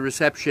time of the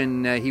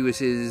reception, he was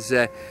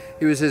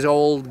his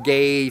old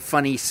gay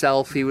funny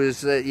self. He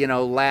was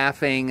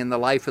laughing and the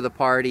life of the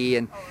party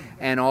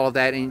and all of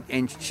that.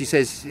 And she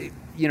says,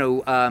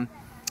 this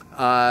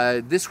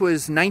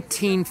was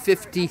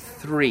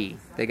 1953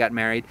 they got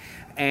married,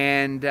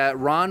 and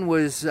Ron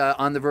was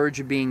on the verge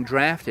of being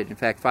drafted. In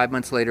fact, 5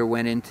 months later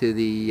went into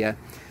the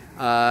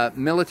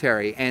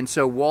military, and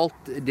so Walt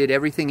did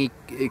everything he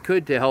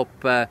could to help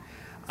the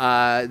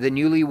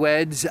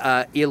newlyweds.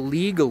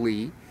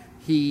 Illegally,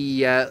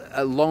 he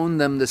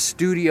loaned them the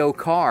studio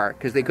car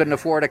because they couldn't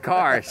afford a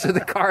car. So the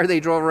car they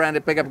drove around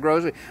to pick up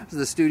groceries was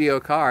the studio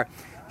car.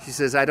 She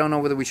says, I don't know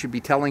whether we should be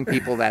telling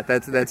people that.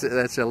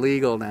 That's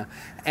illegal now.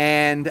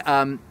 And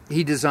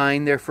he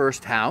designed their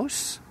first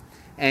house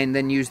and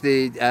then used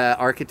the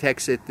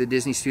architects at the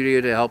Disney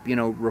studio to help,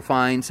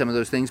 refine some of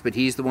those things. But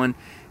he's the one,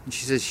 and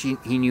she says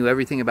he knew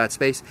everything about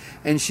space.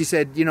 And she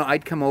said,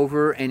 I'd come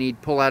over and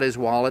he'd pull out his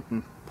wallet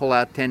and pull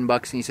out $10,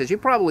 and he says, you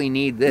probably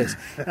need this.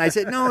 And I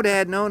said, no,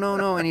 Dad, no.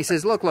 And he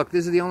says, look,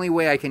 this is the only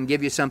way I can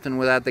give you something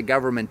without the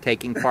government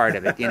taking part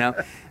of it,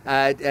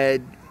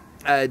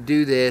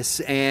 do this.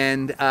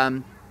 And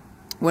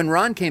when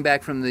Ron came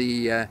back from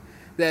they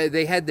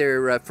had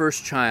their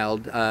first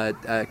child,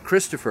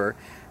 Christopher,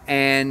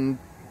 and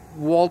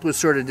Walt was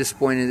sort of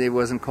disappointed it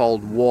wasn't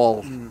called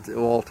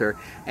Walter.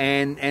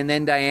 And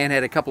then Diane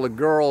had a couple of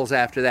girls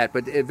after that,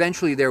 but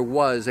eventually there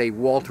was a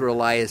Walter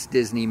Elias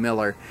Disney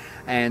Miller.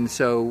 And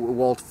so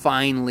Walt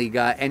finally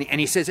got, and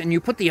he says, and you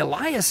put the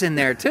Elias in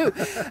there too.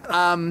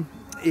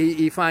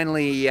 He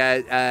finally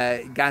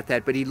got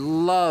that, but he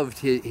loved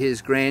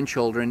his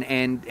grandchildren.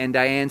 And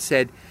Diane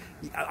said,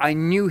 I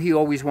knew he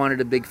always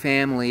wanted a big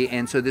family,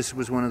 and so this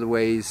was one of the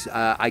ways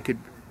I could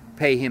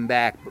pay him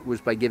back, was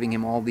by giving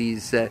him all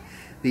these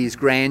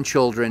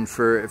grandchildren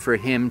for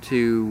him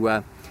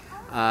to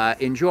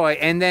enjoy.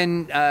 And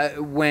then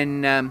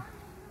when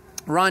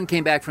Ron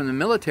came back from the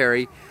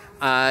military,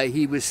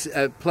 he was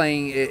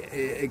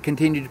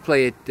continued to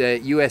play at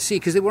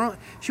USC because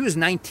she was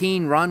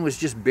 19. Ron was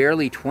just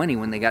barely 20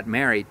 when they got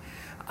married,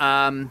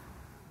 he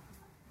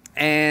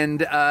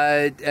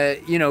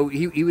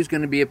was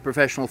going to be a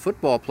professional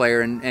football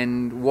player.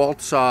 And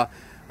Walt saw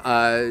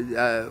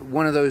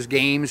one of those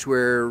games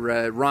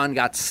where Ron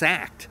got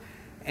sacked.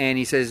 And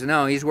he says,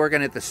 no, he's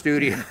working at the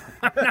studio.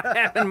 I'm not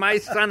having my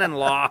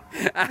son-in-law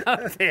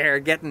out there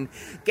getting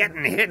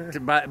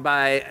hit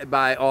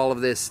by all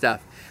of this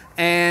stuff.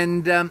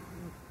 And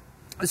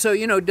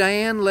so,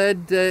 Diane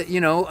led, a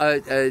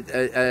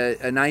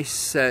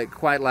nice,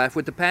 quiet life.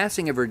 With the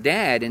passing of her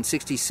dad in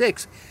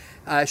 '66,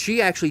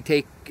 she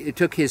actually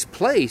took his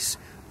place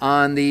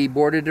on the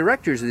board of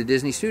directors of the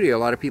Disney studio. A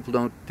lot of people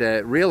don't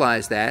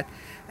realize that.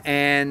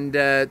 And,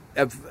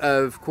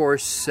 of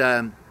course...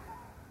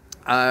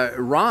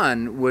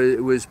 Ron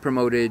was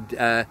promoted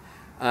to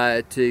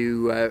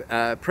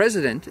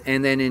president,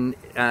 and then in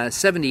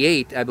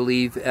 '78, I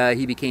believe,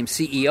 he became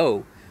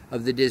CEO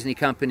of the Disney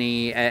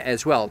company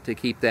as well, to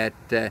keep that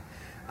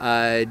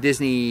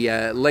Disney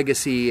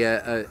legacy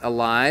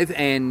alive.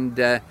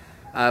 And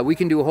we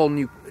can do a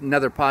whole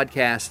another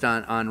podcast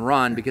on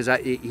Ron, because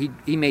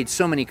he made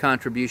so many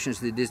contributions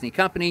to the Disney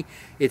company.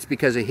 It's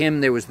because of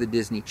him there was the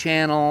Disney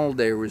Channel,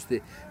 there was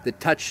the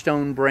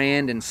Touchstone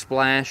brand, and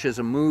Splash as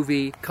a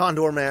movie.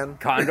 Condor Man,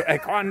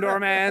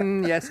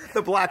 yes.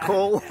 The Black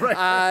Hole.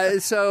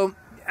 Right.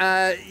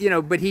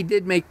 But he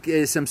did make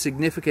some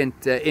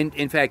significant.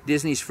 In fact,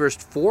 Disney's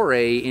first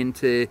foray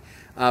into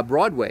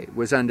Broadway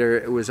was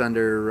under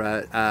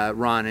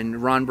Ron,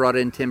 and Ron brought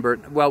in Tim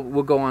Burton. Well,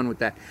 we'll go on with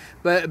that,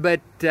 but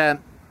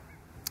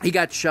he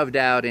got shoved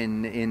out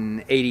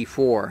in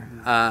 '84.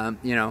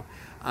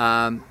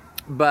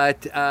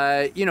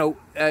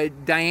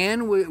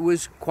 Diane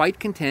was quite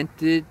content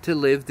to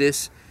live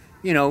this,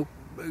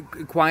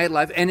 quiet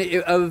life and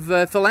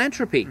of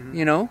philanthropy.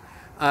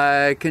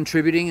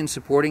 Contributing and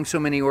supporting so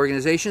many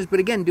organizations, but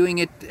again, doing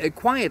it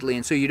quietly.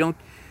 And so you don't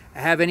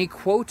have any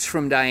quotes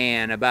from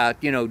Diane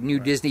about, new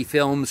Disney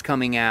films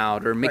coming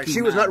out or Mickey Mouse.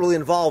 She was not really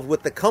involved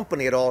with the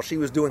company at all. She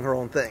was doing her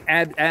own thing.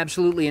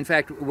 Absolutely. In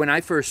fact, when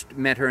I first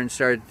met her and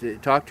started to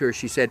talk to her,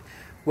 she said,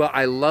 well,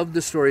 I love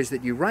the stories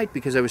that you write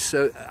because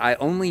I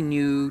only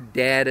knew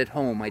Dad at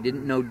home. I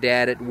didn't know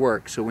Dad at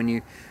work. So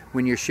when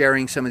you're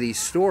sharing some of these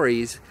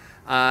stories,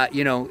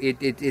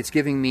 it's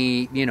giving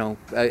me,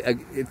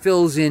 it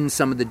fills in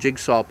some of the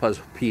jigsaw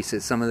puzzle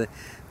pieces, some of the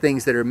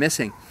things that are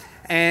missing.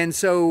 And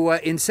so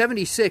in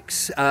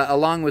 '76,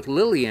 along with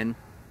Lillian,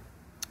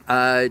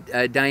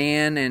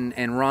 Diane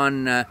and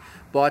Ron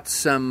bought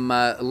some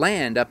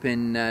land up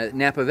in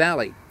Napa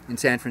Valley in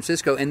San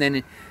Francisco. And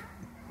then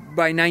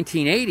by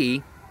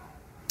 1980,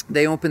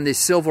 they opened this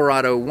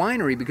Silverado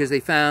winery because they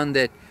found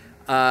that,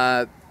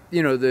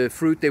 the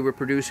fruit they were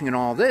producing and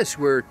all this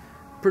were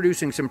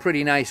producing some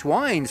pretty nice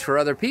wines for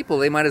other people.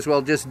 They might as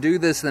well just do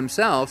this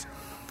themselves.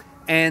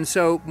 And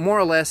so more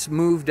or less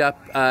moved up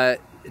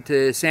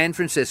to San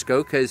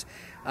Francisco because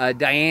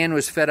Diane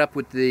was fed up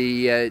with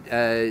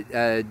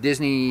the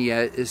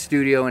Disney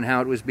studio and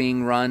how it was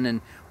being run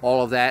and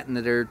all of that, and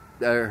that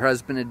her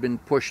husband had been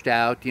pushed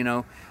out,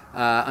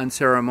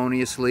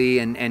 unceremoniously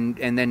and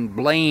then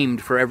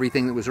blamed for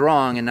everything that was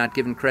wrong and not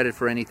given credit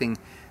for anything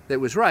that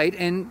was right,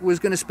 and was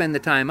going to spend the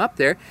time up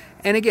there.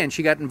 And again,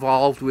 she got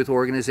involved with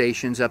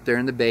organizations up there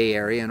in the Bay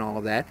Area and all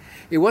of that.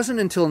 It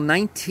wasn't until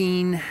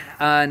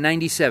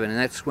 1997, and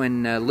that's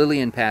when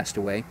Lillian passed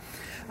away.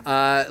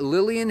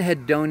 Lillian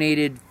had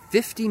donated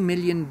 $50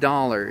 million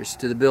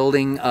to the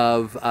building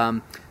of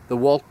the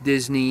Walt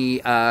Disney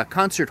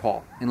Concert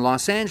Hall in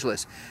Los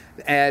Angeles,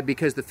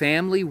 because the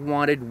family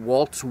wanted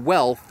Walt's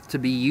wealth to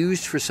be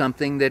used for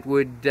something that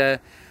would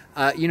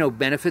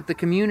benefit the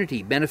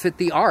community, benefit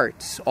the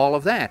arts, all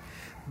of that.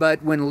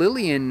 But when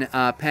Lillian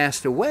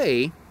passed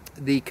away,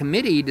 the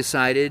committee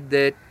decided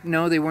that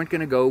no, they weren't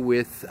going to go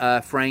with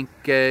Frank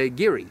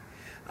Gehry,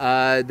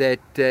 that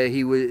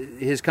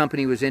his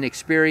company was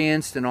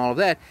inexperienced and all of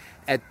that.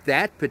 At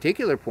that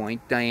particular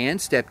point, Diane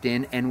stepped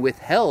in and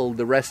withheld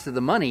the rest of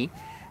the money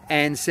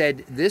and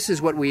said, this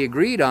is what we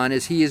agreed on,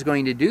 is he is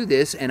going to do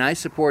this, and I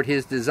support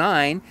his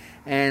design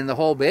and the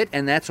whole bit,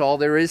 and that's all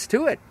there is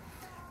to it.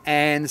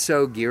 And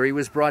so Gehry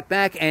was brought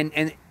back,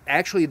 and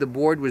actually the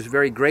board was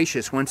very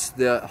gracious. Once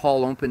the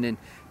hall opened in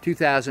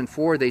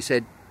 2004, they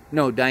said,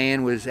 no,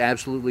 Diane was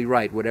absolutely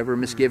right. Whatever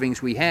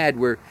misgivings we had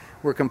were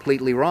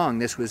completely wrong.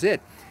 This was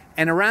it.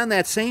 And around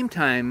that same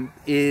time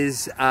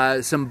is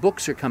some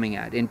books are coming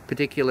out, in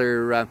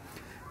particular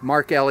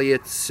Mark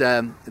Elliott's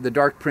The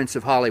Dark Prince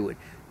of Hollywood.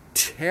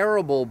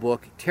 Terrible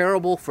book,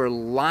 terrible for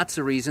lots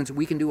of reasons.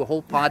 We can do a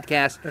whole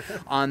podcast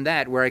on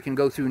that, where I can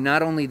go through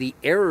not only the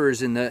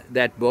errors in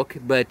that book,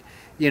 but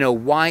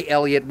why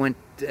Elliott went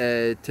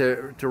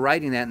to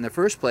writing that in the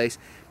first place.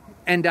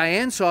 And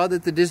Diane saw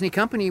that the Disney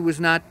company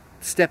was not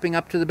stepping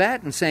up to the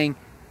bat and saying,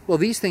 well,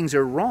 these things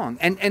are wrong.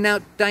 And now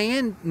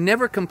Diane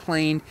never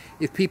complained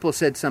if people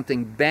said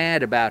something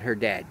bad about her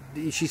dad.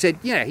 She said,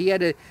 yeah, he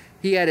had a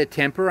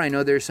temper. I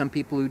know there's some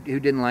people who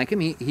didn't like him.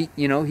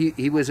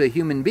 He was a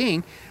human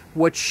being.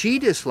 What she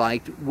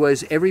disliked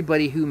was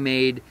everybody who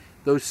made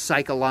those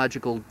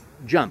psychological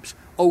jumps.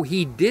 Oh,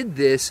 he did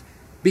this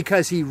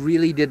because he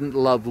really didn't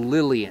love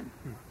Lillian.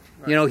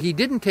 Right. He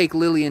didn't take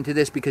Lillian to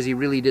this because he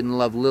really didn't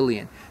love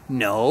Lillian.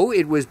 No,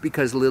 it was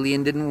because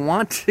Lillian didn't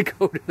want to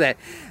go to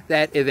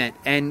that event.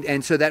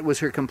 And so that was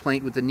her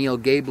complaint with the Neil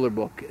Gabler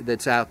book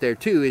that's out there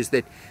too, is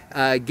that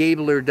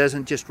Gabler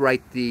doesn't just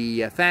write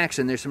the facts,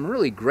 and there's some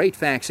really great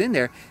facts in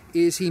there,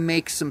 is he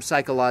makes some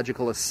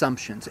psychological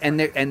assumptions, and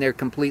they're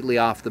completely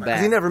off the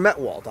bat. He never met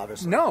Walt,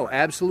 obviously. No,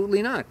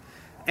 absolutely not.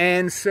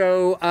 And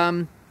so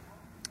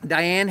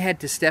Diane had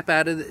to step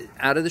out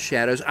of the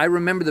shadows. I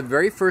remember the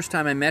very first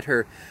time I met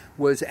her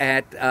was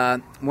at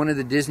one of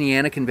the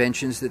Disneyana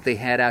conventions that they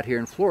had out here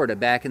in Florida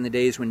back in the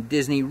days when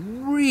Disney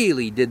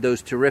really did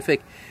those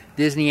terrific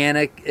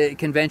Disneyana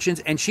conventions.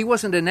 And she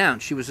wasn't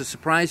announced. She was a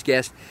surprise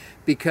guest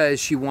because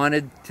she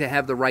wanted to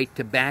have the right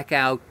to back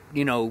out,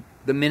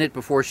 the minute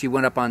before she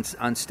went up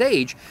on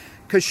stage,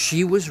 because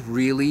she was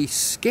really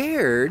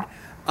scared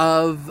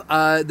of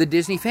the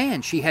Disney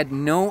fans. She had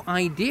no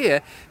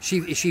idea.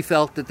 She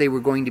felt that they were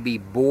going to be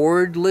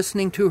bored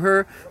listening to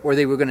her, or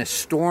they were going to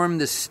storm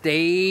the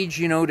stage,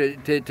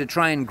 to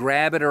try and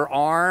grab at her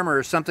arm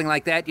or something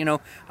like that.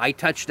 I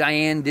touched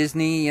Diane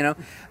Disney,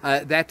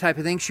 that type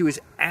of thing. She was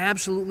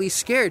absolutely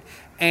scared.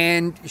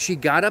 And she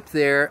got up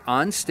there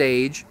on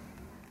stage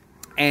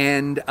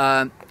and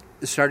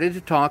started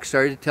to talk,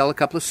 started to tell a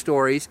couple of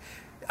stories.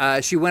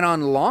 She went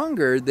on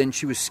longer than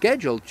she was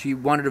scheduled. She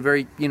wanted a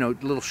very,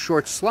 little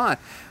short slot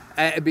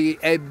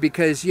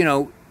because,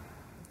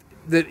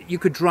 that you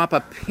could drop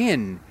a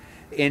pin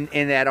in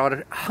that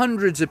audience.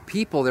 Hundreds of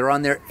people, they're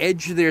on their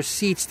edge of their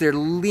seats. They're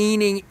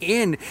leaning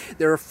in.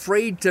 They're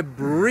afraid to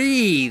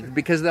breathe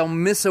because they'll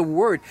miss a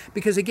word.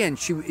 Because, again,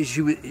 she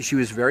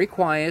was very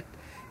quiet.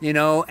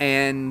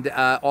 And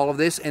all of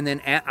this. And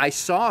then I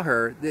saw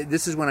her,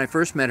 this is when I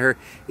first met her,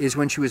 is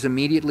when she was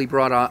immediately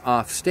brought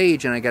off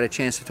stage, and I got a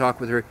chance to talk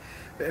with her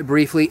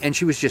briefly, and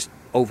she was just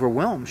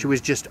overwhelmed. She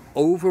was just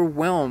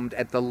overwhelmed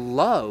at the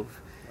love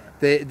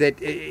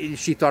that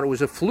she thought it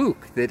was a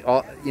fluke, that,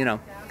 Well,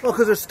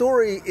 because her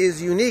story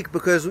is unique,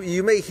 because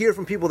you may hear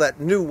from people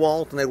that knew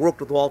Walt and they worked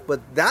with Walt,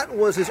 but that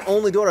was his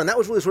only daughter, and that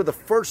was really sort of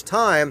the first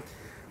time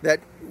that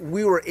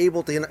we were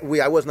able to,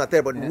 I was not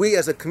there, but we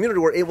as a community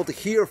were able to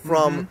hear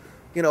from,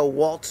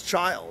 Walt's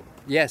child.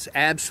 Yes,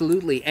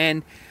 absolutely.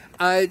 And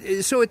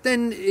so it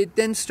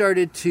then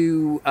started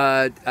to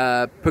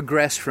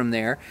progress from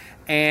there.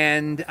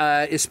 And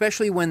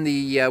especially when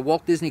the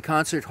Walt Disney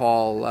Concert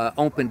Hall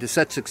opened to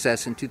such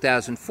success in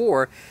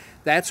 2004,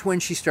 that's when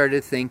she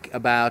started to think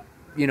about,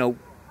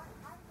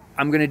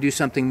 I'm going to do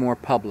something more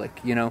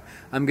public,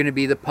 I'm going to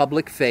be the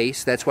public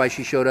face. That's why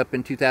she showed up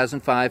in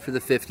 2005 for the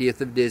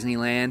 50th of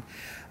Disneyland.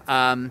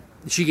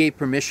 she gave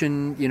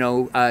permission.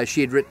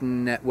 She had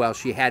written. Well,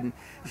 she hadn't.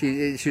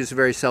 She was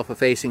very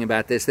self-effacing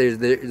about this. There's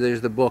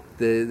the book,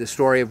 the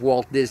story of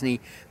Walt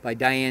Disney by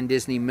Diane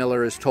Disney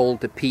Miller, is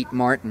told to Pete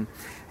Martin,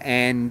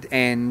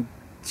 and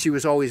she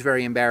was always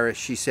very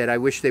embarrassed. She said, "I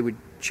wish they would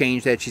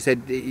change that." She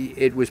said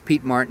it was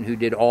Pete Martin who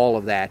did all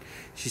of that.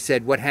 She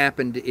said what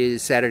happened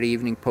is Saturday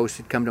Evening Post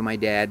had come to my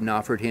dad and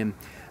offered him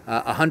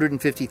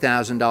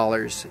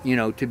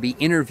 $150,000, to be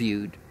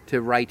interviewed to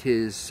write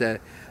his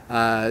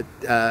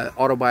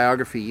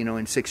autobiography,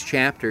 in 6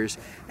 chapters.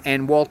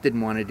 And Walt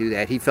didn't want to do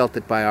that. He felt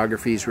that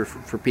biographies were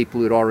for people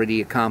who had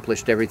already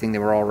accomplished everything they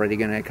were already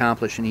going to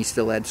accomplish, and he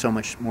still had so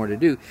much more to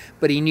do.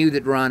 But he knew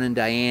that Ron and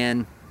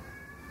Diane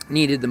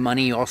needed the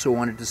money. He also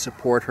wanted to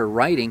support her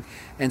writing,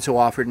 and so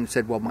offered and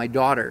said, well, my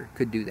daughter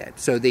could do that.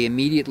 So they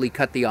immediately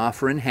cut the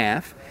offer in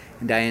half,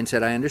 and Diane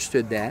said, I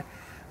understood that.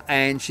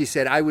 And she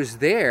said, I was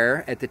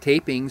there at the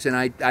tapings, and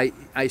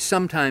I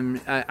sometimes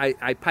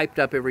piped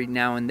up every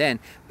now and then,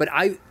 but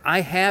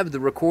I have the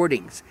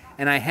recordings,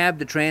 and I have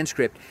the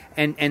transcript,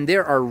 and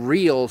there are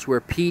reels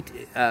where Pete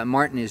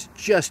Martin is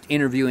just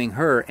interviewing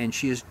her, and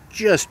she is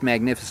just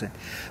magnificent.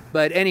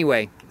 But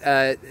anyway,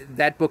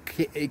 that book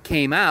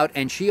came out,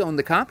 and she owned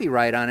the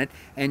copyright on it,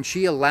 and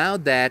she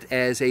allowed that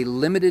as a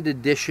limited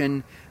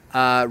edition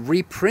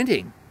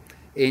reprinting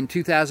in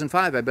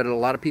 2005. I bet a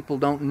lot of people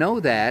don't know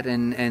that,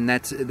 and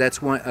that's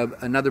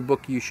another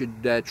book you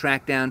should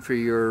track down for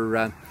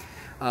your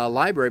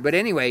library. But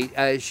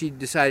anyway, she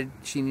decided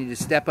she needed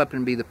to step up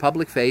and be the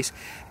public face,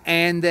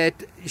 and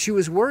that she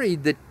was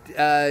worried that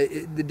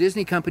the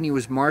Disney company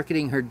was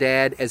marketing her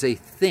dad as a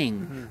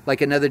thing,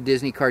 like another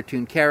Disney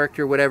cartoon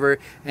character, whatever,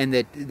 and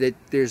that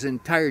there's an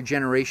entire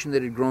generation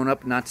that had grown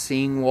up not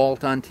seeing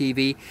Walt on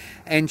TV,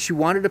 and she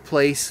wanted a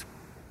place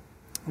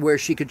where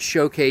she could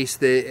showcase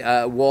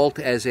the Walt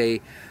as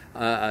a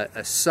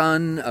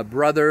son, a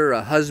brother,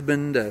 a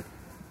husband, a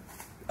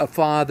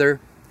father,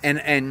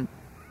 and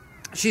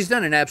she's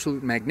done an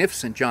absolute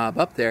magnificent job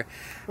up there.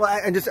 Well,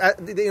 and just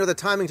the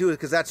timing too,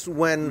 because that's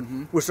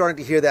when we're starting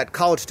to hear that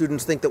college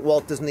students think that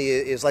Walt Disney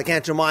is like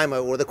Aunt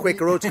Jemima or the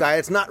Quaker Oats guy.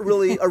 It's not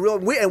really a real.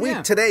 We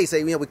today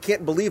say we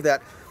can't believe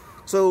that.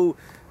 So,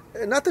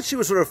 not that she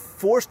was sort of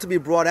forced to be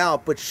brought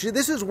out, but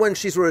this is when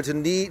she sort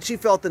of she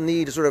felt the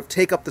need to sort of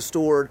take up the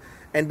sword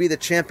and be the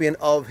champion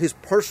of his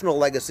personal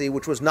legacy,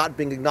 which was not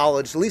being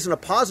acknowledged, at least in a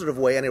positive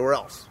way, anywhere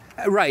else.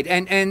 Right,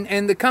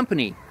 and the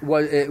company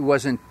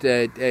wasn't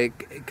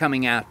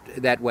coming out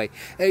that way.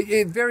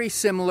 Very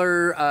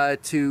similar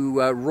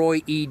to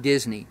Roy E.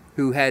 Disney,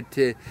 who had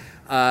to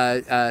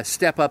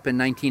step up in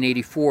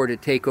 1984 to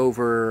take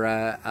over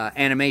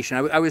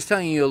animation. I was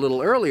telling you a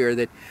little earlier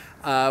that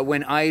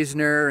when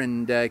Eisner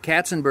and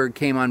Katzenberg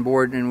came on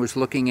board and was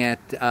looking at,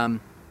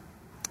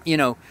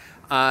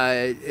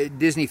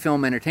 Disney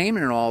Film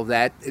Entertainment and all of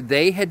that,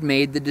 they had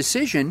made the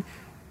decision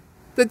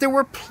that there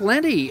were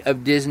plenty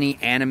of Disney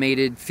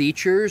animated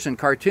features and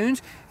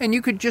cartoons, and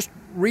you could just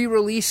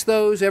re-release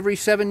those every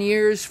 7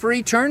 years for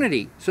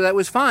eternity. So that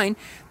was fine.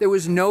 There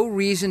was no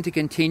reason to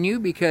continue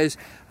because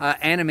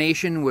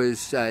animation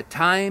was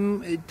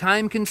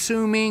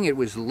time-consuming, it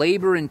was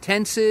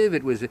labor-intensive,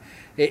 it was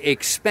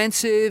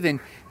expensive, and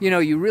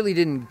you really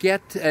didn't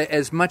get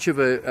as much of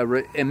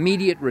a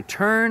immediate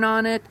return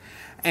on it.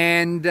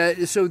 And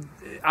so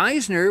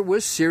Eisner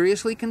was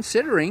seriously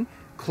considering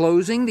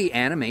closing the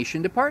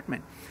animation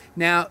department.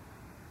 Now,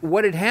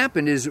 what had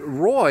happened is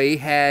Roy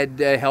had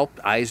helped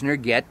Eisner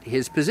get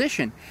his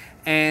position.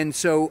 And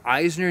so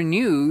Eisner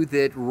knew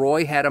that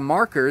Roy had a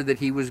marker that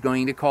he was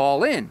going to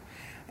call in.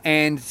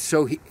 And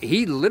so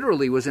he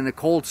literally was in a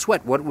cold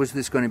sweat. What was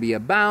this going to be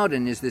about?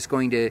 And is this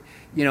going to,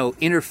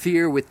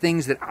 interfere with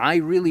things that I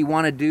really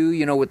want to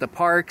do, with the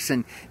parks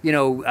and,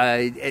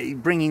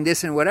 bringing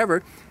this and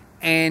whatever.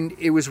 And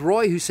it was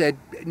Roy who said,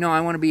 no, I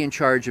want to be in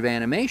charge of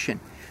animation.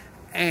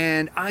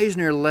 And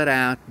Eisner let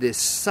out this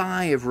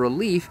sigh of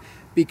relief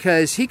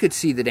because he could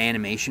see that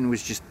animation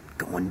was just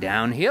going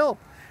downhill.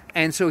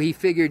 And so he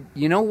figured,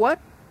 you know what?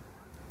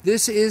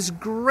 This is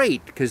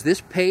great because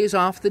this pays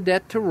off the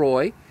debt to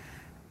Roy.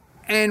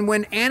 And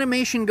when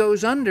animation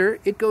goes under,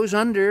 it goes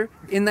under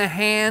in the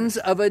hands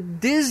of a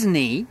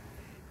Disney,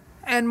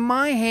 and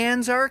my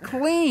hands are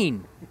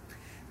clean.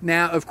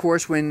 Now, of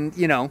course, when,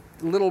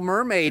 Little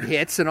Mermaid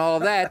hits and all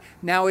of that,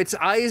 now it's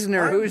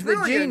Eisner who's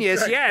the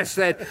genius. Yes,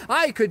 that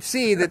I could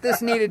see that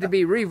this needed to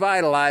be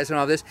revitalized and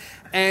all this.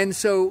 And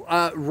so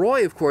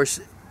Roy, of course,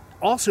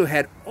 also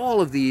had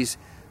all of these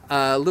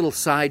little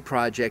side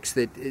projects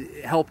that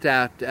helped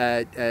out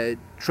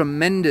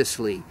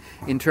tremendously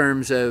in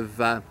terms of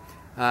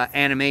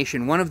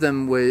animation. One of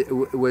them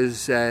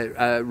was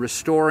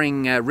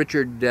restoring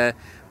Richard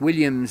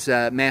Williams'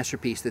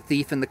 masterpiece, The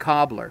Thief and the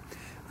Cobbler.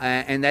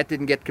 And that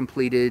didn't get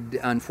completed,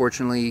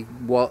 unfortunately.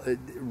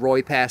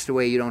 Roy passed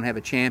away. You don't have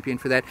a champion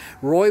for that.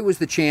 Roy was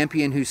the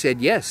champion who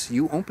said, yes,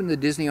 you open the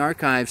Disney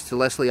archives to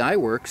Leslie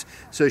Iwerks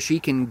so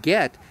she can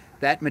get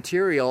that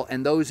material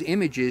and those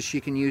images she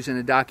can use in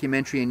a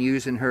documentary and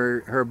use in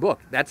her book.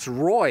 That's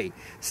Roy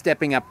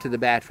stepping up to the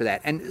bat for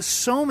that. And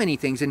so many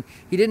things. And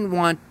he didn't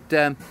want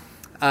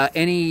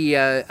any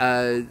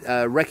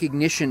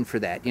recognition for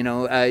that.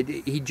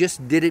 He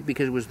just did it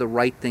because it was the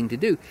right thing to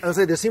do. I would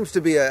say there seems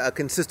to be a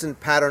consistent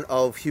pattern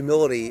of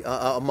humility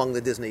among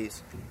the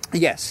Disneys.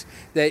 Yes,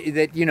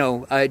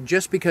 that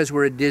just because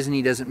we're at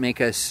Disney doesn't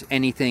make us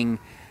anything,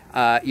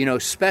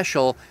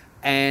 special,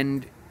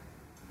 and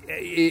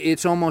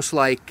it's almost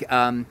like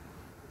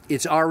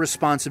it's our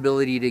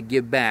responsibility to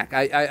give back.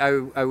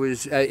 I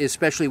was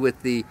especially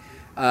with the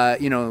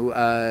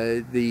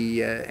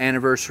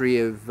anniversary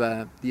of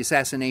the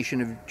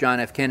assassination of John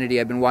F. Kennedy.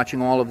 I've been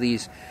watching all of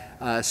these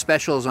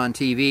specials on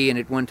TV, and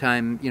at one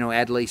time,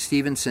 Adlai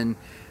Stevenson,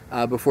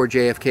 before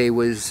JFK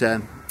was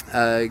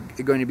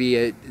going to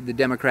be the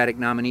Democratic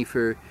nominee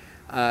for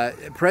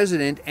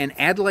president, and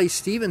Adlai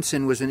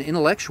Stevenson was an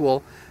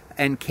intellectual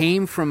and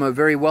came from a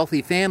very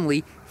wealthy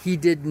family. He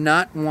did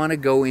not want to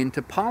go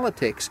into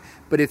politics,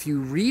 but if you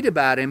read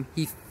about him,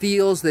 he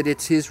feels that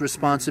it's his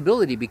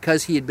responsibility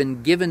because he had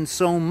been given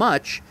so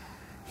much,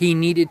 he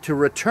needed to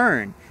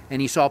return,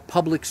 and he saw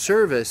public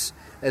service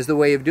as the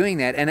way of doing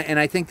that. And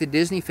I think the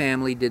Disney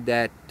family did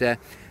that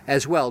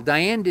as well.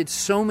 Diane did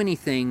so many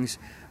things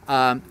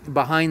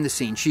behind the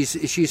scenes.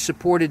 She's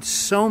supported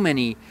so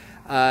many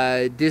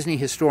Disney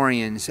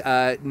historians,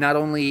 not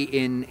only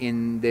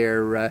in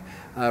their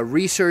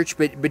research,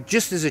 but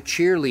just as a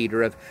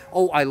cheerleader of,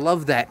 I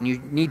love that, and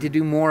you need to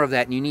do more of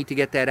that, and you need to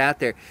get that out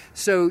there.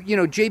 So,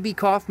 J.B.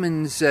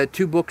 Kaufman's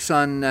 2 books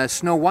on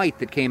Snow White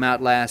that came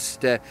out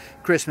last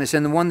Christmas,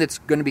 and the one that's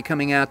going to be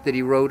coming out that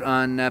he wrote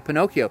on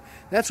Pinocchio,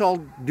 that's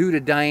all due to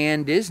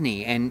Diane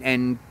Disney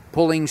and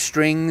pulling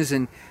strings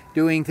and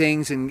doing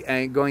things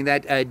and going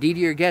that.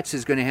 Didier Getz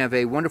is going to have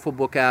a wonderful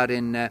book out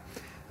in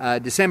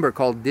December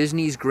called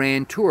Disney's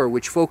Grand Tour,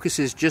 which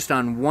focuses just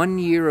on 1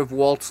 year of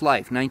Walt's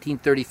life,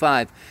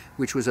 1935,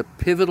 which was a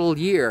pivotal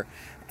year.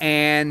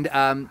 And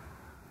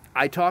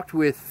I talked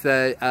with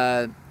Didier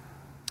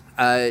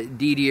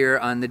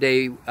on the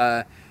day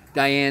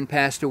Diane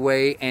passed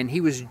away, and he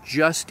was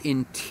just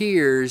in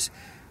tears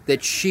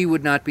that she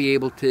would not be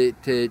able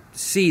to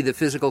see the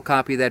physical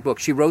copy of that book.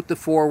 She wrote the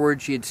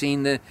foreword, she had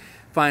seen the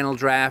final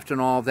draft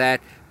and all of that,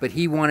 but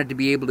he wanted to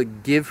be able to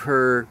give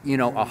her,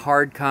 a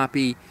hard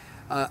copy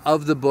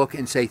of the book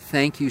and say,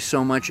 thank you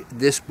so much.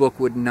 This book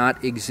would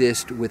not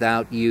exist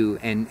without you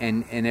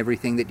and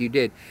everything that you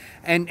did.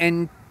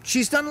 And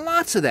she's done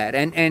lots of that.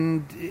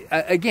 And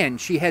again,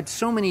 she had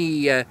so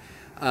many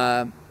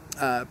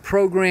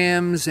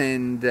programs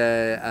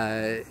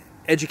and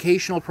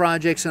educational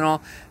projects and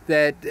all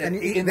that. And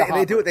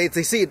they do it.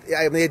 They see it.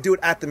 I mean, they do it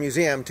at the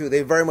museum too.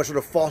 They very much sort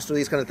of foster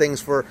these kind of things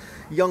for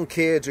young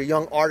kids or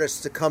young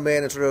artists to come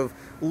in and sort of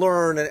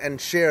learn and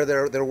share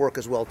their work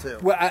as well too.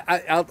 Well,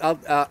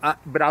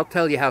 I'll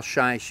tell you how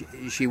shy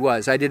she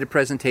was. I did a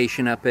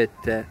presentation up at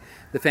the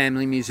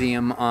Family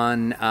Museum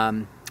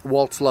on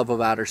Walt's love of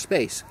outer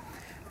space,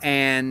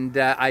 and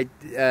I'd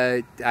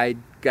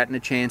gotten a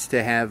chance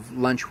to have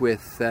lunch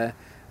with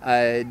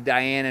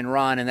Diane and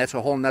Ron, and that's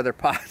a whole nother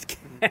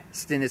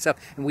podcast in itself.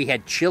 And we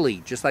had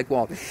chili, just like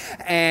Walt.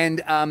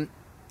 And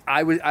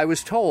I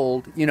was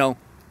told,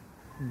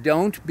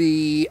 don't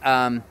be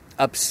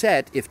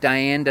upset if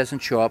Diane doesn't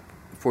show up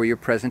for your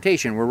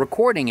presentation. We're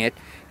recording it,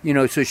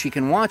 so she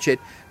can watch it,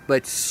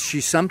 but she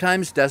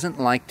sometimes doesn't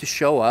like to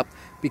show up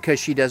because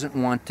she doesn't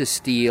want to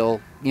steal,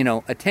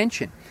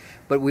 attention.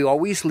 But we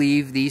always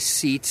leave these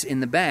seats in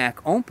the back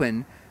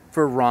open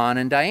for Ron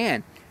and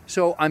Diane.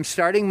 So I'm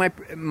starting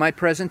my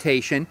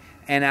presentation,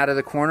 and out of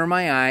the corner of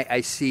my eye,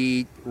 I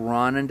see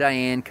Ron and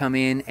Diane come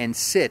in and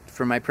sit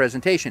for my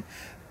presentation.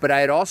 But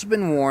I had also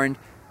been warned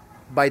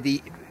by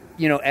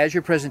as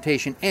your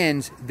presentation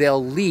ends,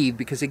 they'll leave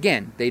because,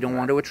 again, they don't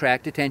want to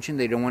attract attention.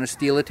 They don't want to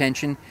steal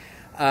attention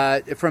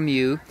from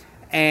you.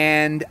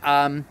 And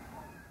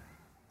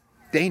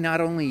they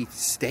not only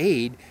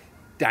stayed,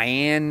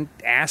 Diane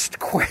asked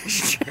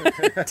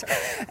questions.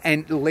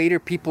 And later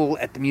people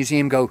at the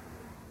museum go,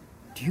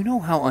 do you know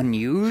how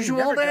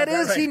unusual that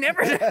is? Right. She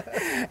never.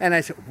 And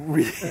I said,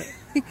 really?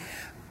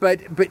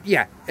 But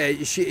yeah,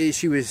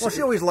 she was. Well,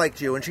 she always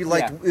liked you, and she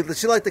liked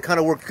the kind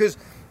of work because,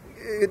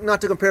 not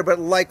to compare, but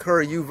like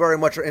her, you very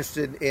much are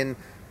interested in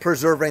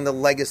preserving the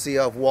legacy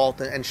of Walt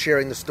and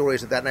sharing the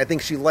stories of that. And I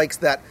think she likes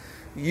that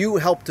you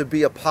help to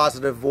be a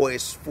positive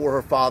voice for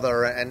her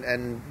father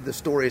and the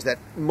stories that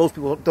most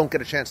people don't get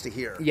a chance to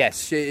hear.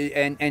 Yes,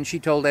 and she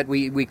told that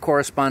we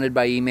corresponded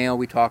by email,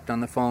 we talked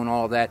on the phone,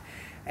 all of that.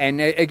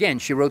 And again,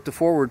 she wrote the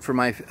foreword for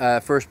my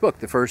first book,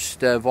 the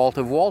first Vault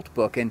of Walt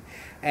book.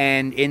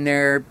 And in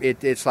there,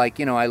 it's like,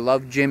 I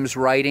love Jim's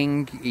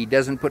writing. He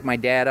doesn't put my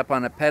dad up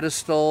on a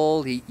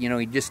pedestal. He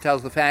just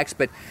tells the facts.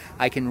 But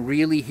I can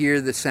really hear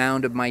the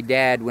sound of my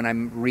dad when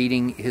I'm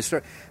reading his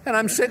story. And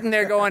I'm sitting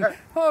there going,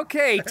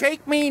 okay,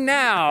 take me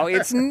now.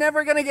 It's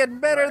never going to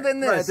get better than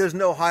this. Right. There's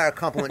no higher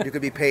compliment you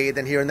could be paid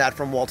than hearing that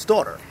from Walt's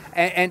daughter.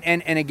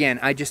 And again,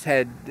 I just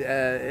had,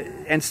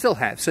 and still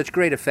have, such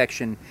great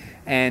affection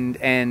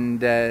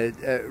and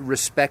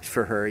respect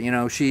for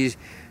her. She's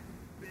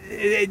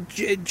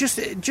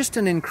just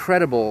an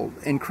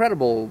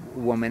incredible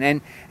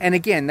woman, and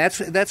again,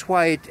 that's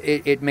why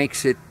it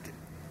makes it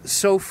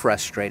so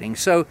frustrating,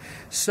 so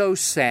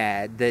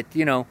sad that,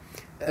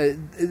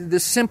 the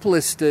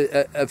simplest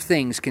of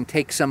things can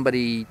take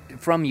somebody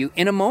from you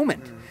in a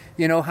moment.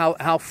 You know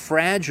how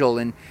fragile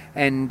and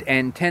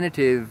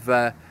tentative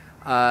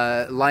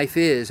life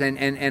is,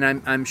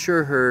 and I'm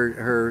sure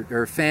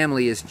her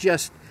family is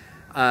just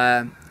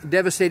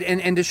devastated.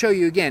 And to show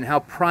you again how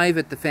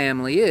private the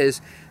family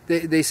is,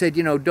 they said,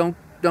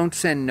 don't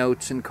send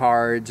notes and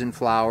cards and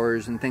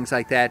flowers and things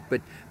like that,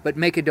 but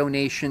make a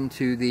donation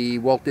to the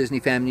Walt Disney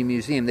Family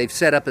Museum. They've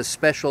set up a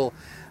special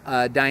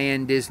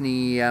Diane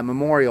Disney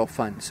Memorial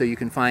Fund, so you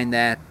can find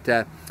that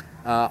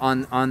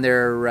on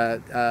their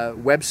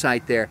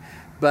website there.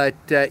 But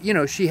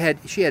she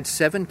had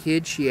 7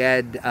 kids. She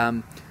had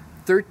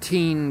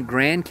 13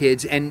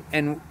 grandkids,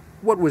 and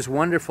what was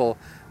wonderful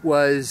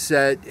was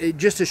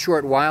just a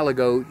short while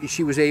ago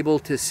she was able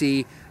to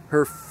see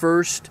her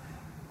first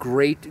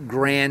great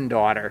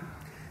granddaughter.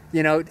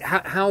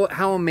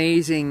 How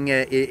amazing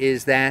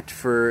is that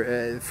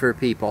for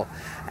people?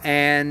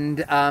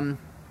 And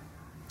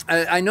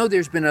I know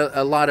there's been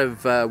a lot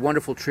of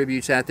wonderful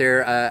tributes out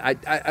there.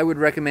 I would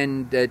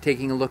recommend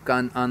taking a look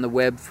on the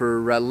web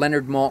for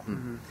Leonard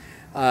Maltin,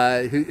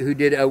 who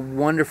did a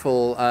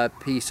wonderful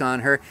piece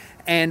on her.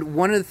 And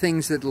one of the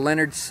things that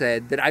Leonard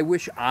said that I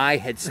wish I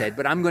had said,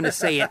 but I'm going to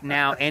say it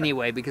now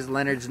anyway because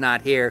Leonard's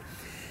not here,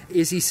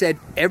 is he said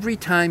every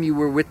time you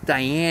were with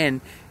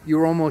Diane, you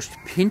were almost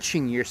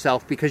pinching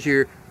yourself because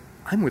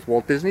I'm with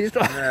Walt Disney's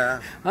daughter.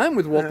 Yeah. I'm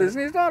with Walt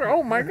Disney's daughter.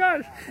 Oh my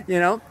gosh,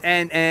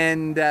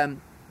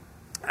 and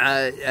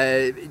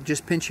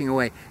just pinching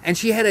away. And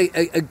she had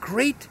a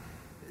great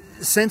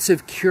sense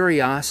of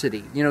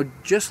curiosity,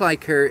 just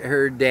like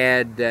her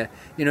dad.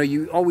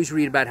 You always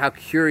read about how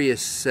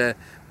curious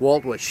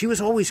Walt was. She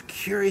was always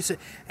curious,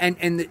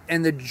 and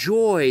the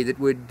joy that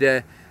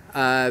would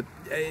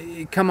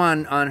come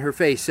on her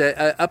face.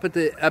 Up at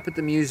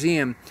the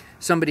museum,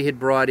 somebody had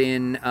brought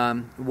in.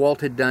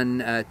 Walt had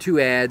done 2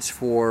 ads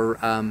for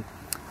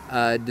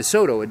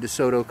DeSoto, a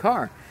DeSoto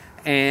car,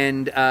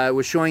 and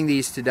was showing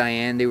these to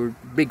Diane. They were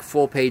big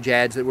full-page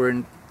ads that were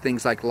in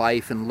things like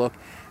Life and Look,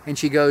 and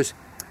she goes,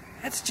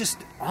 "That's just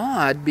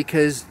odd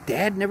because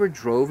Dad never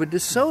drove a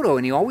DeSoto,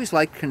 and he always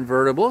liked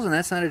convertibles, and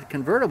that's not a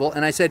convertible."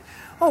 And I said,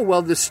 "Oh,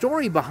 well, the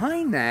story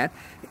behind that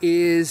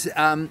is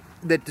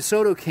that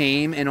DeSoto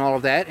came and all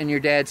of that, and your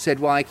dad said,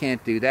 well, I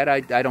can't do that.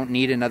 I don't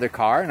need another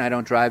car, and I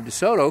don't drive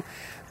DeSoto."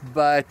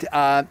 But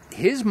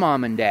his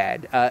mom and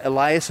dad,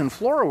 Elias and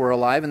Flora, were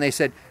alive, and they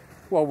said,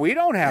 well, we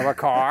don't have a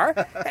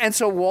car. And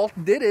so Walt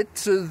did it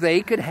so they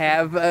could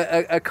have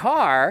a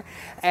car.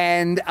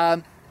 And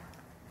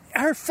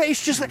her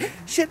face just like,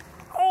 she said,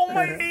 oh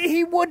my,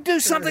 he would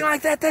do something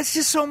like that. That's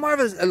just so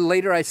marvelous.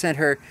 Later I sent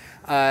her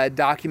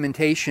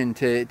documentation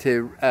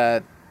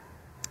to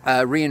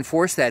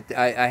reinforce that.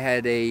 I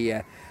had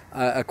a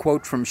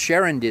quote from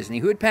Sharon Disney,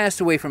 who had passed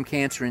away from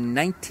cancer in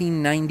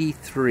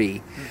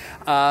 1993.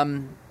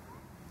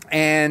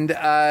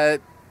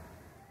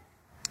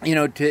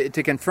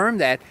 To confirm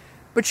that.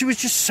 But she was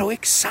just so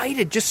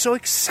excited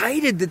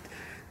that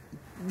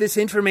this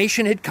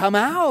information had come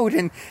out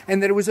and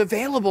that it was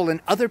available and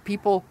other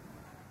people,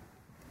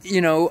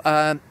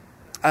 could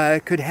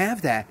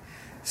have that.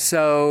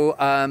 So,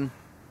 and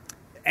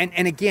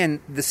again,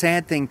 the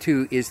sad thing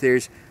too is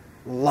there's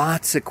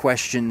lots of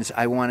questions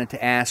I wanted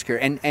to ask her,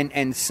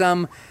 and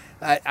some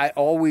I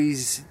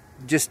always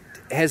just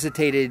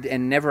hesitated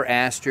and never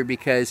asked her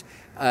because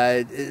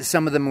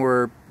some of them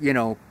were,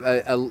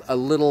 a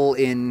little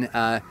in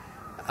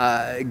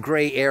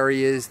gray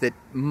areas that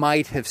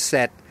might have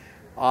set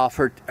off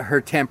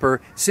her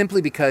temper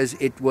simply because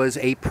it was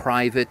a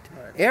private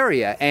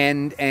area,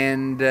 and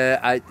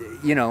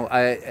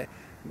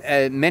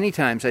many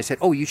times I said,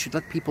 "Oh, you should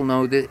let people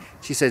know that."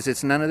 She says,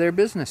 "It's none of their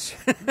business."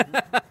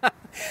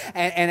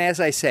 and as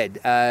I said,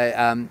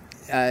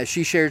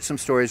 she shared some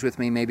stories with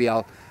me. Maybe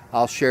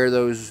I'll share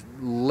those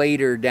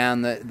later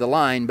down the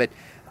line. But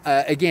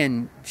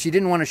again, she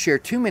didn't want to share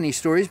too many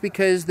stories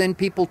because then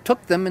people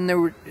took them, and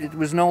it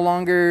was no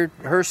longer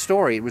her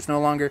story. It was no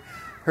longer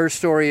her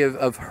story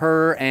of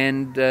her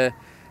and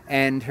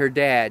her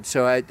dad.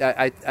 So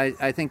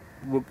I think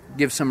we'll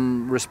give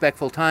some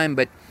respectful time.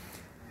 But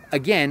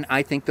again,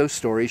 I think those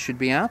stories should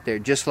be out there,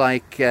 just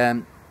like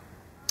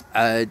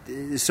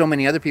so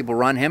many other people.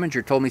 Ron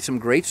Heminger told me some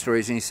great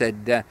stories, and he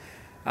said,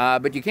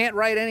 but you can't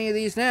write any of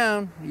these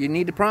down. You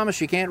need to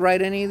promise you can't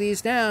write any of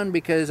these down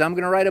because I'm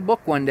going to write a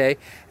book one day.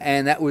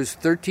 And that was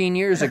 13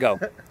 years ago.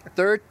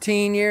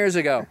 13 years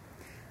ago.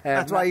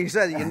 That's why you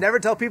said you never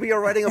tell people you're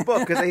writing a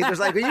book, because they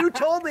just like, well, you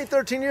told me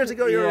 13 years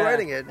ago you were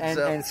writing it.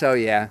 And so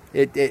yeah,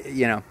 it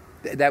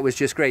that was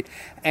just great.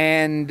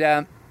 And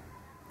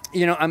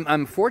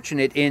I'm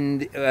fortunate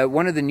in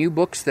one of the new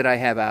books that I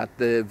have out,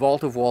 the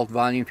Vault of Walt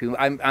Volume 2.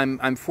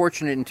 I'm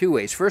fortunate in 2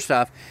 ways. First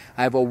off,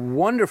 I have a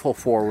wonderful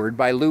foreword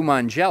by Lou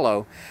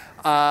Mangello,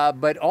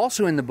 but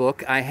also in the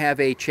book I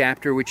have a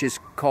chapter which is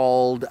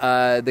called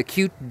 "The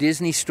Cute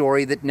Disney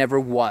Story That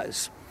Never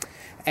Was,"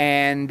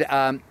 and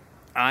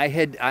I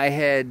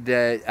had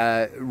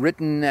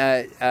written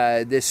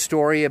this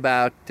story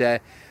about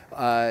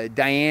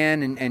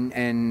Diane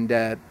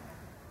and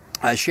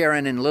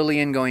Sharon and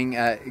Lillian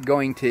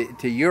going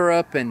to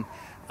Europe, and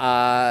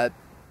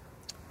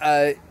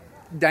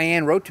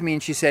Diane wrote to me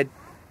and she said,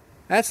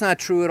 "That's not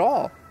true at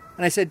all."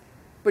 And I said,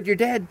 "But your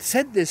dad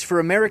said this for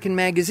American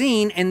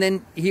Magazine, and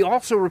then he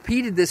also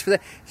repeated this for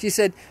that." She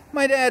said,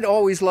 "My dad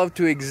always loved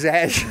to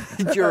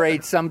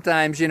exaggerate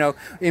sometimes,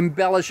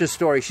 embellish a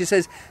story." She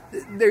says,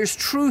 "There's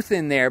truth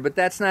in there, but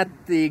that's not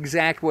the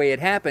exact way it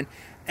happened."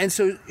 And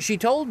so she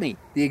told me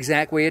the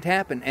exact way it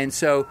happened. And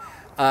so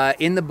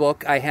in the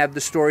book, I have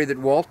the story that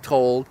Walt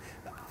told,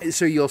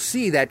 so you'll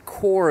see that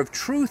core of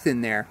truth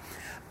in there.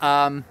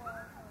 And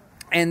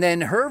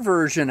then her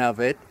version of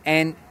it,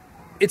 and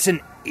it's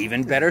an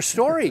even better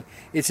story.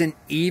 It's an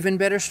even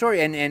better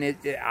story. And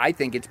I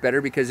think it's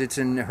better because it's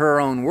in her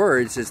own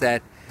words as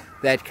that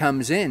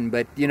comes in.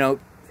 But,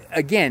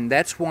 again,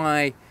 that's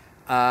why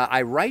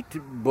I write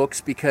books,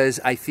 because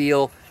I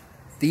feel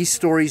these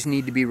stories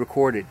need to be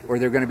recorded or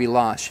they're going to be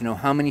lost.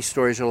 How many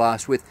stories are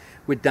lost? With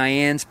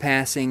Diane's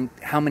passing,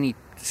 how many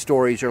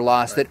stories are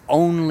lost that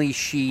only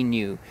she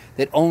knew,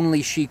 that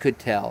only she could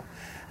tell?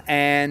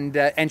 And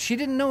she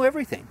didn't know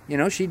everything.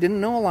 She didn't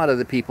know a lot of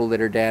the people that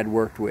her dad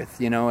worked with,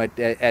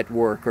 at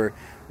work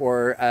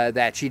or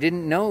that. She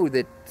didn't know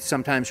that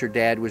sometimes her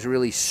dad was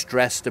really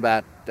stressed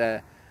about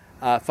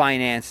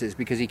finances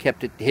because he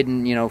kept it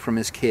hidden, from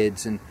his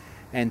kids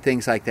and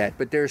things like that.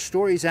 But there are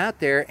stories out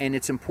there, and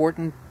it's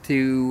important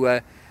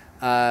to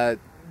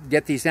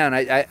get these down.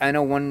 I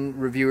know one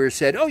reviewer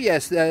said, "Oh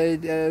yes,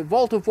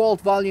 Vault of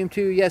Walt Volume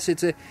 2. Yes,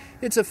 it's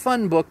a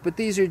fun book, but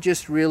these are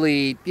just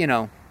really,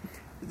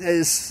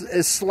 as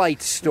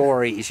slight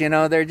stories.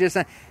 They're just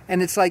not."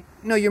 And it's like,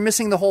 no, you're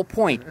missing the whole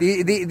point.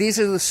 These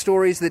are the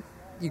stories that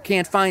you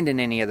can't find in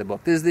any other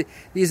book.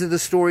 These are the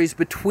stories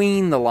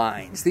between the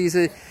lines. These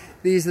are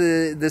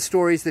the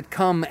stories that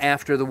come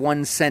after the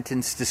one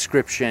sentence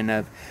description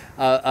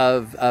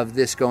of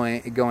this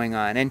going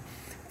on.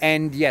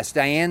 And yes,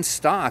 Diane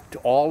stocked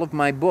all of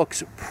my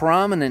books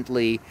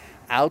prominently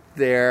out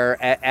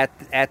there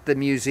at the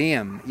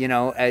museum,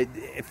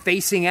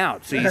 facing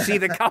out, so you see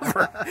the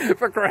cover,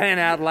 for crying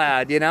out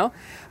loud,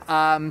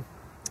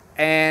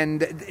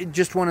 and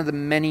just one of the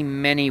many,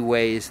 many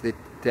ways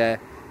that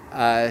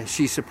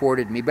she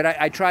supported me. But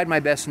I tried my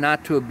best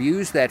not to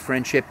abuse that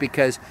friendship,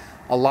 because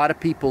a lot of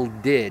people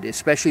did,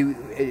 especially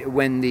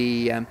when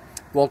the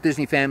Walt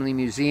Disney Family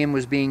Museum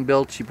was being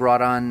built. She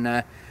brought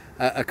on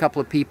a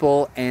couple of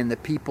people, and the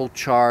people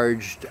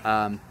charged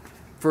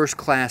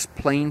first-class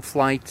plane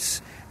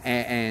flights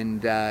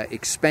and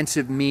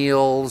expensive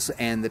meals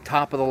and the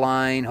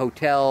top-of-the-line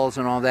hotels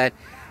and all that.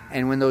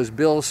 And when those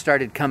bills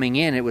started coming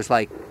in, it was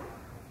like,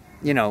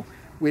 we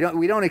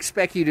don't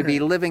expect you to be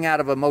living out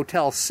of a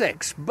Motel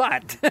 6,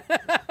 but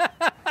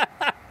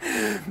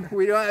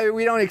we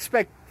don't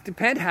expect the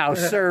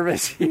penthouse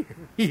service,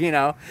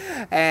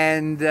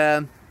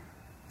 and.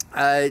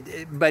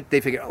 But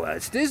they figure, well,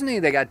 it's Disney.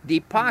 They got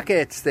deep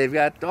pockets. They've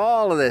got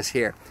all of this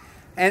here,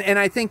 and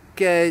I think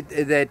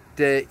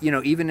that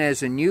even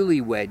as a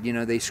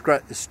newlywed, they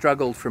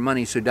struggled for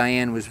money. So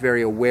Diane was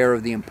very aware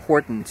of the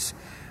importance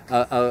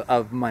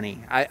of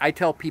money. I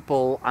tell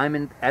people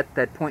I'm at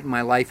that point in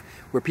my life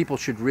where people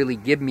should really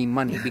give me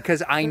money,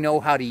 because I know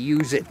how to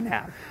use it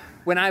now.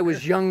 When I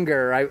was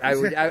younger,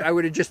 I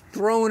would have just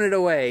thrown it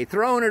away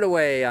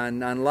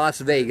on Las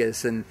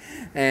Vegas and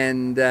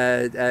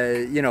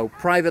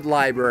private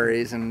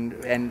libraries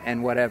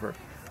and whatever.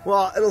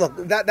 Well, look,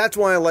 that's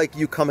why I like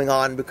you coming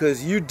on,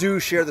 because you do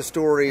share the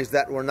stories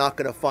that we're not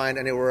going to find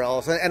anywhere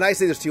else. And I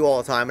say this to you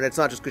all the time, and it's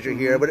not just because you're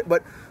here,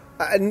 but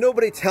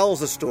nobody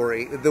tells a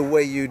story the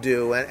way you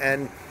do.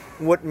 And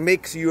what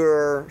makes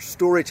your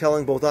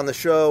storytelling, both on the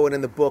show and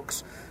in the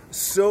books,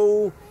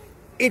 so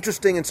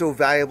interesting and so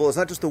valuable is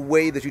not just the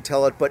way that you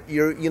tell it, but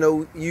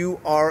you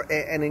are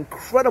an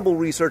incredible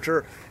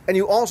researcher, and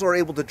you also are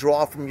able to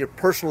draw from your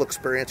personal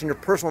experience and your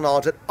personal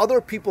knowledge that other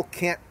people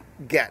can't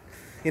get.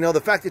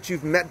 The fact that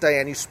you've met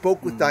Diane, you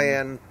spoke with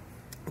Diane,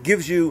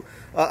 gives you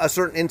a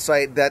certain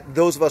insight that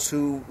those of us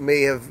who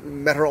may have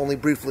met her only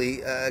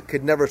briefly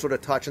could never sort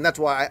of touch. And that's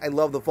why I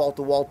love the Vault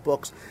of Walt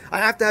books. I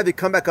have to have you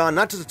come back on,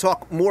 not just to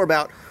talk more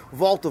about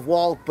Vault of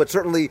Walt, but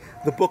certainly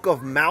the Book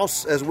of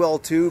Mouse as well,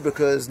 too,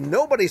 because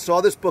nobody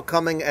saw this book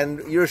coming, and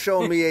you're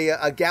showing me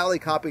a galley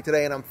copy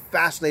today, and I'm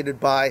fascinated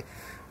by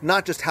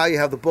not just how you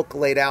have the book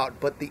laid out,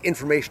 but the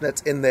information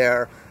that's in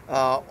there,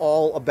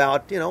 all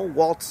about,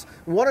 Walt's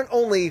one and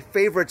only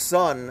favorite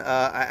son,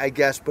 I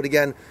guess. But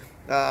again,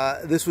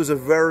 this was a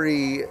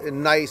very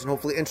nice and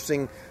hopefully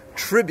interesting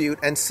tribute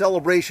and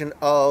celebration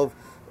of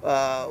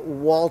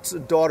Walt's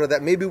daughter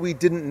that maybe we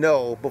didn't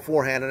know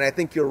beforehand. And I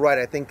think you're right.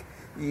 I think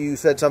you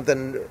said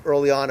something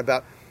early on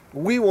about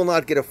we will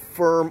not get a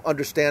firm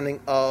understanding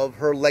of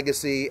her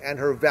legacy and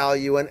her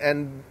value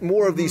and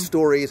more of these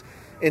stories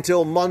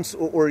until months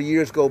or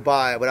years go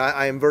by. But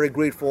I am very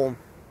grateful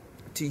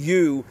to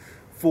you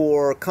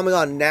for coming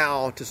on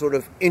now to sort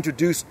of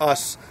introduce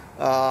us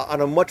on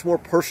a much more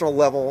personal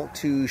level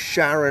to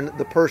Sharon,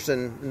 the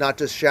person, not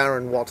just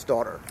Sharon, Walt's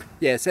daughter.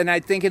 Yes, and I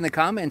think in the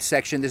comments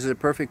section, this is a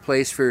perfect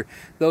place for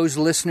those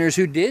listeners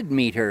who did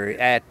meet her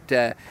at,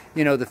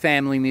 the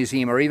Family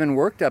Museum or even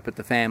worked up at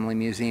the Family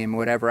Museum,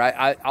 whatever.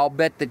 I'll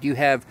bet that you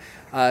have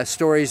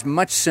stories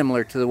much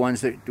similar to the ones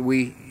that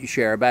we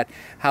share about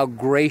how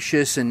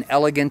gracious and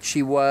elegant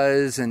she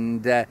was,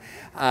 and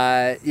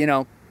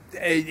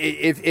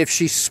if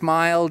she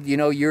smiled,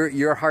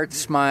 your heart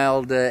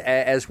smiled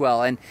as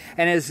well. And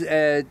as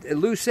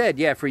Lou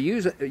said, for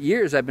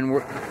years I've been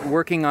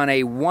working on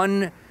a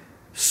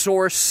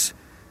one-source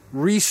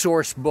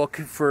resource book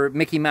for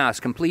Mickey Mouse,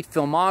 complete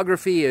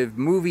filmography of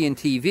movie and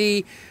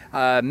TV,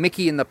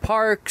 Mickey in the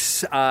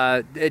Parks,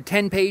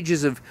 10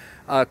 pages of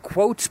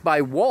quotes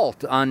by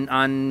Walt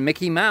on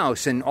Mickey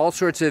Mouse, and all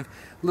sorts of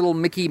little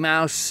Mickey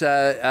Mouse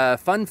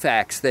fun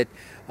facts that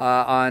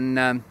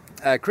on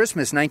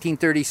Christmas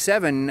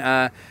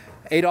 1937,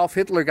 Adolf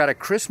Hitler got a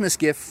Christmas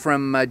gift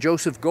from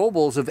Joseph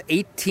Goebbels of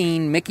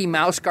 18 Mickey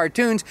Mouse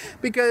cartoons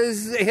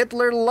because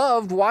Hitler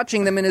loved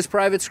watching them in his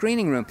private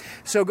screening room.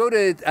 So go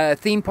to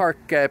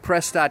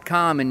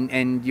themeparkpress.com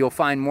and you'll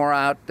find more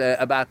out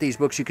about these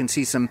books. You can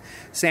see some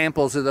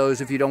samples of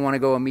those if you don't want to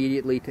go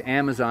immediately to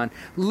Amazon.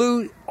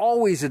 Lou,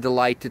 always a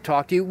delight to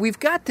talk to you. We've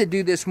got to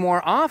do this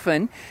more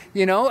often,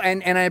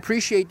 and I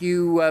appreciate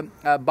you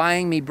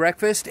buying me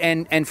breakfast.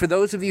 And for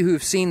those of you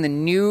who've seen the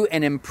new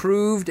and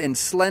improved and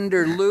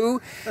slender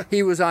Lou,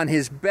 he was on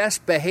his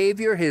best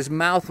behavior. His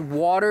mouth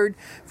watered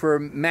for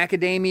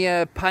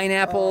macadamia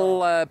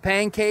pineapple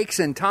pancakes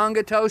and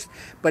Tonga toast,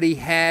 but he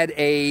had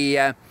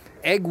a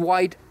egg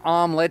white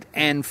omelet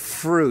and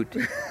fruit.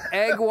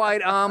 Egg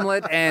white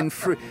omelet and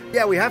fruit.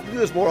 Yeah, we have to do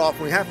this more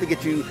often. We have to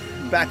get you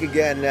back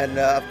again, and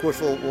of course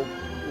we'll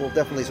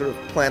definitely sort of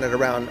plan it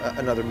around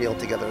another meal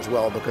together as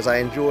well, because I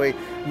enjoy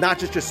not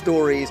just your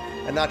stories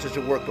and not just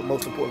your work, but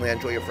most importantly I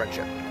enjoy your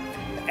friendship.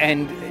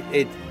 And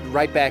it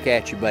right back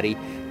at you, buddy.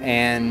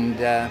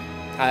 And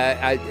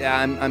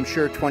I'm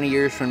sure 20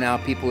 years from now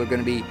people are going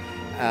to be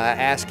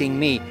asking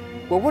me,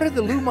 well, what are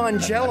the Lou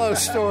Mongello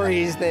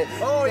stories that...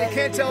 Oh, you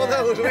can't tell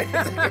those.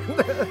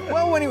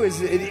 Well, when he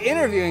was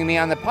interviewing me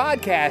on the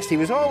podcast, he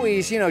was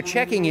always,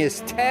 checking his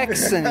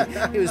texts, and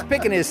he was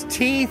picking his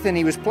teeth, and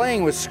he was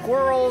playing with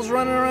squirrels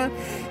running around.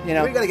 We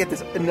got to get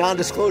this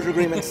non-disclosure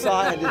agreement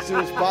signed as soon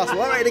as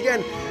possible. All right,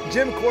 again,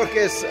 Jim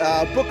Korkis,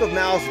 Book of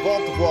Mouse,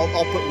 Vault of Walt.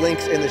 I'll put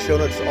links in the show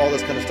notes to all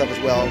this kind of stuff as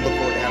well. Look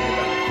forward to having you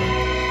back.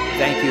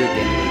 Thank you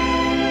again.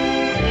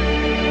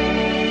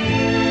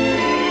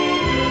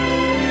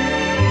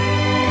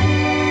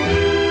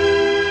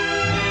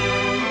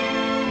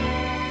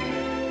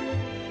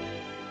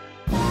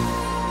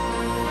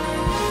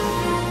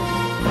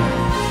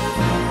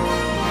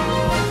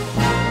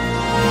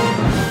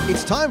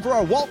 It's time for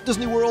our Walt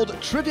Disney World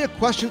Trivia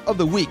Question of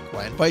the Week,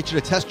 where I invite you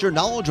to test your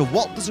knowledge of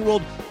Walt Disney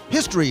World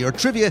history or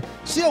trivia,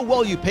 see how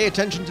well you pay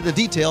attention to the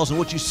details in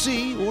what you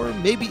see, or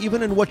maybe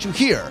even in what you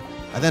hear.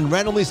 I then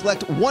randomly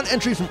select one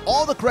entry from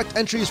all the correct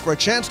entries for a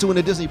chance to win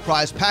a Disney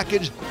prize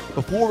package.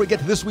 Before we get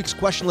to this week's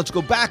question, let's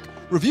go back,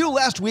 review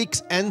last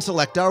week's, and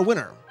select our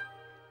winner.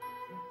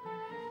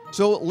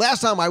 So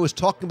last time I was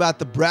talking about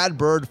the Brad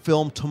Bird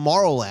film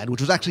Tomorrowland,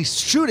 which was actually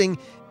shooting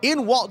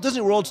in Walt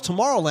Disney World's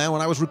Tomorrowland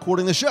when I was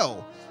recording the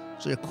show.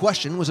 So your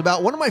question was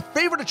about one of my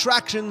favorite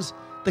attractions,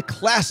 the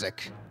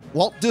classic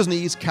Walt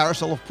Disney's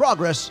Carousel of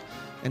Progress.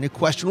 And your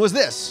question was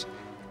this: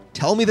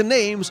 tell me the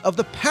names of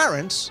the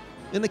parents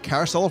in the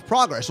Carousel of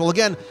Progress. Well,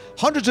 again,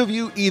 hundreds of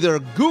you either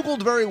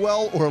Googled very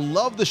well or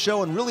loved the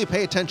show and really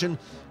pay attention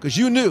because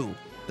you knew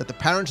that the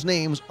parents'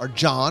 names are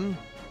John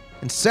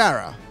and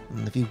Sarah.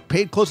 And if you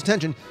paid close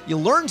attention, you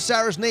learned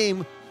Sarah's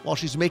name while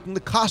she's making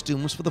the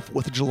costumes for the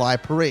 4th of July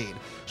parade.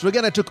 So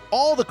again, I took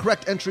all the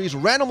correct entries,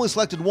 randomly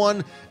selected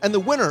one, and the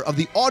winner of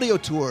the audio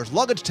tours,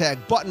 luggage tag,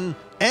 button,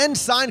 and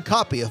signed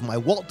copy of my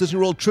Walt Disney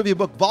World Trivia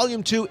Book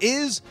Volume 2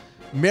 is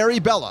Mary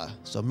Bella.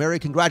 So Mary,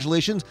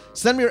 congratulations.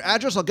 Send me your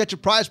address. I'll get your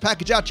prize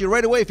package out to you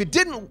right away. If you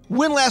didn't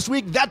win last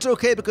week, that's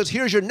okay, because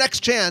here's your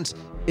next chance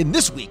in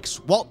this week's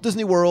Walt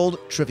Disney World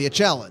Trivia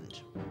Challenge.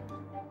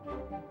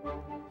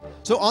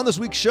 So on this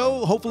week's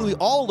show, hopefully we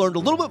all learned a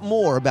little bit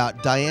more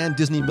about Diane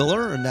Disney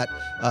Miller and that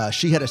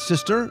she had a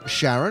sister,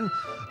 Sharon.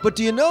 But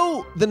do you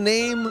know the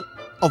name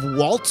of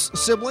Walt's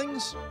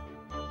siblings?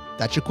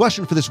 That's your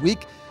question for this week.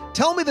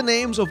 Tell me the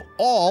names of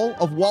all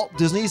of Walt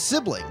Disney's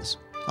siblings.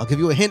 I'll give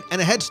you a hint and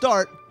a head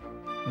start.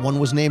 One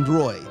was named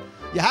Roy.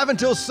 You have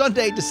until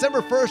Sunday,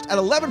 December 1st at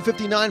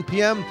 11:59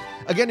 p.m.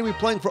 Again, you'll be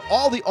playing for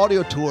all the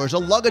audio tours, a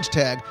luggage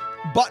tag,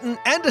 button,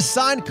 and a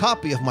signed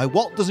copy of my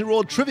Walt Disney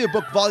World Trivia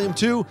Book Volume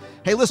 2.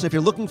 Hey, listen, if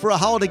you're looking for a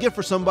holiday gift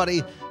for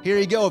somebody, here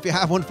you go if you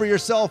have one for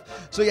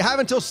yourself. So you have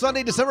until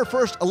Sunday, December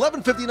 1st,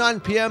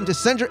 11:59 p.m. to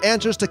send your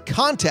answers to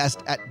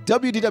contest at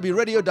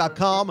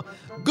WDWRadio.com.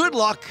 Good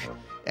luck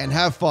and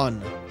have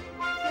fun.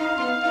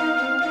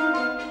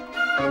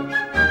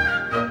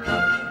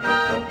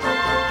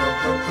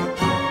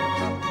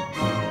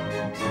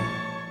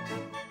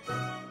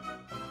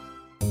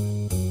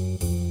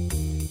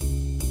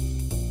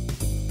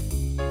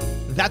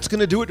 That's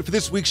going to do it for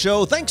this week's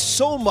show. Thanks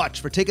so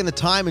much for taking the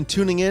time and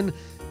tuning in.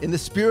 In the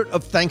spirit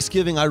of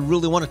Thanksgiving, I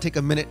really want to take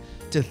a minute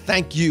to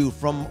thank you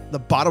from the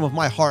bottom of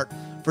my heart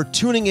for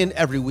tuning in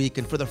every week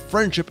and for the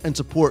friendship and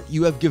support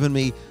you have given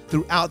me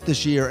throughout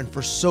this year and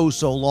for so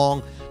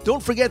long.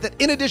 Don't forget that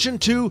in addition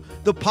to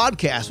the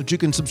podcast, which you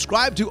can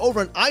subscribe to over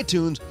on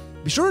iTunes,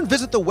 be sure and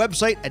visit the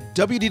website at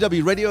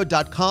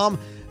WDWradio.com.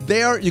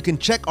 There, you can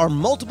check our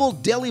multiple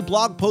daily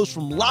blog posts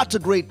from lots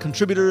of great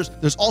contributors.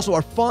 There's also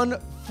our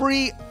fun,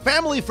 free,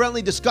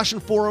 family-friendly discussion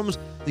forums.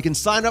 You can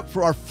sign up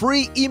for our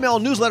free email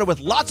newsletter with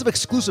lots of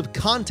exclusive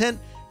content,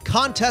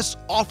 contests,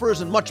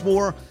 offers, and much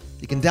more.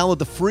 You can download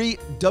the free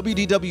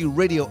WDW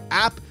Radio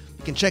app.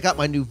 You can check out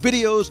my new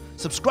videos,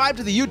 subscribe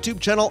to the YouTube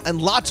channel, and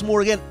lots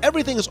more. Again,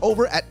 everything is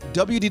over at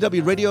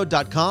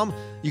WDWradio.com.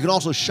 You can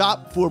also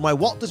shop for my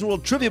Walt Disney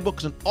World trivia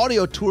books and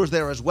audio tours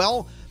there as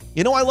well.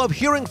 You know I love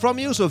hearing from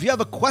you, so if you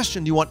have a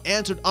question you want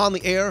answered on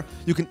the air,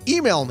 you can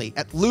email me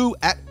at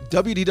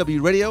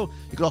lou@WDWRadio.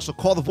 You can also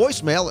call the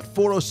voicemail at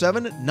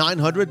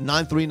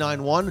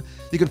 407-900-9391.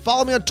 You can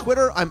follow me on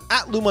Twitter. I'm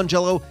at Lou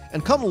Mongello.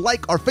 And come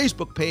like our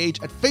Facebook page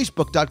at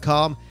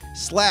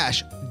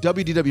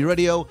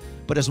facebook.com/WDWRadio.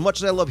 But as much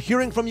as I love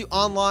hearing from you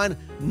online,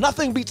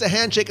 nothing beats a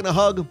handshake and a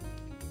hug.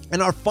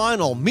 And our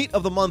final meet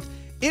of the month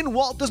in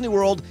Walt Disney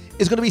World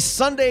is going to be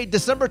Sunday,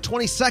 December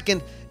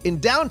 22nd in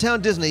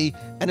downtown Disney,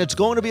 and it's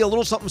going to be a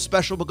little something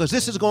special because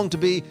this is going to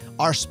be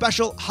our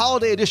special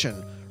holiday edition.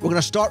 We're going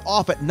to start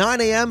off at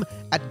 9 a.m.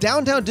 at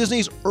downtown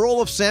Disney's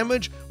Earl of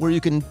Sandwich, where you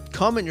can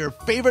come in your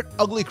favorite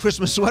ugly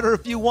Christmas sweater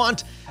if you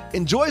want,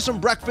 enjoy some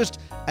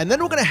breakfast, and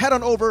then we're going to head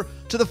on over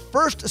to the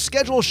first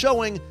scheduled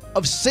showing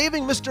of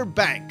Saving Mr.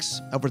 Banks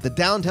over at the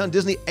Downtown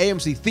Disney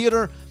AMC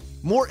Theater.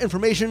 More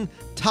information,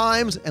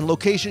 times, and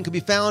location can be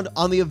found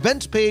on the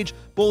events page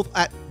both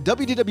at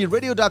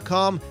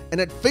WDWRadio.com and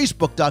at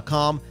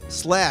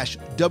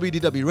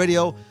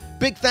Facebook.com/WDWRadio.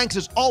 Big thanks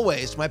as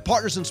always to my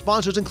partners and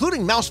sponsors,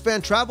 including Mouse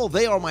Fan Travel.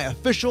 They are my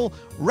official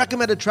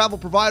recommended travel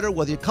provider,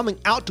 whether you're coming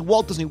out to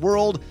Walt Disney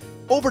World,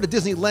 over to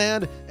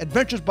Disneyland,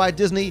 Adventures by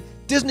Disney,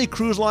 Disney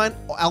Cruise Line,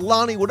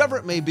 Alani, whatever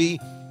it may be.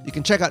 You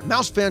can check out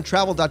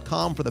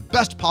mousefantravel.com for the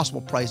best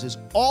possible prices,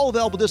 all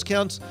available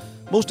discounts.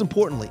 Most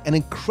importantly, an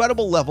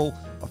incredible level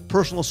of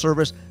personal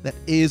service that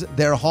is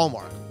their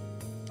hallmark.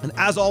 And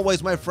as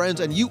always, my friends,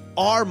 and you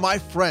are my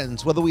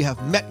friends, whether we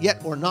have met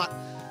yet or not,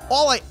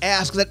 all I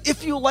ask is that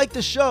if you like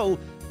the show,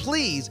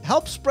 please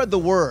help spread the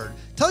word.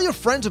 Tell your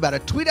friends about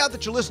it. Tweet out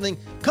that you're listening.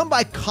 Come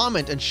by,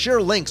 comment, and share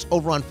links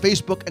over on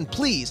Facebook. And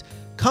please,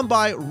 come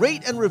by,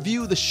 rate and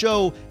review the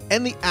show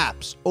and the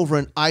apps over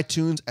in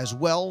iTunes as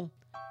well.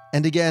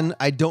 And again,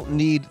 I don't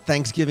need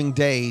Thanksgiving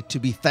Day to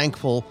be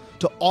thankful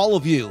to all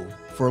of you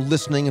for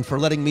listening and for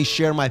letting me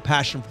share my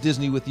passion for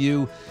Disney with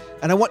you.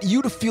 And I want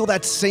you to feel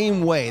that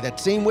same way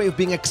of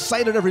being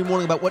excited every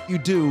morning about what you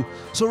do.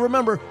 So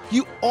remember,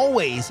 you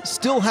always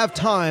still have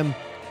time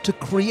to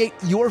create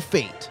your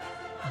fate.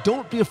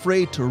 Don't be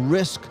afraid to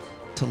risk,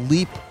 to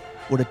leap,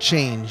 or to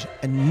change,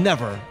 and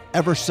never,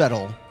 ever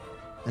settle,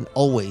 and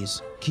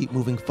always keep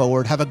moving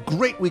forward. Have a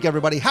great week,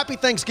 everybody. Happy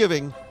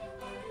Thanksgiving.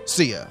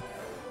 See ya.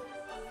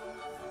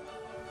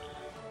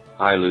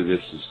 Hi, Lou.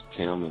 This is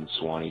Tim in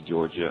Suwanee,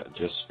 Georgia.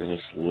 Just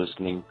finished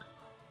listening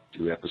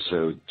to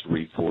episode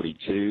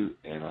 342,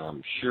 and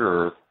I'm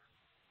sure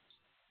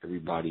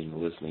everybody in the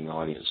listening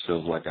audience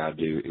feels like I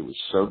do. It was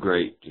so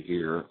great to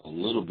hear a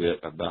little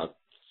bit about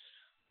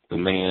the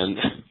man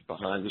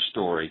behind the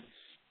story.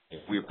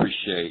 And we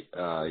appreciate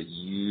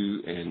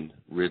you and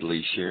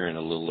Ridley sharing a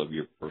little of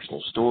your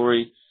personal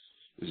story.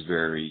 It was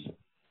very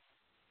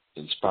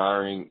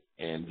inspiring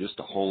and just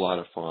a whole lot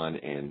of fun,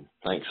 and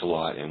thanks a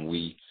lot. And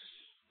we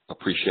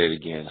appreciate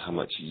again how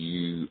much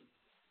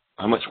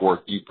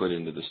work you put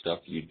into the stuff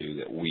you do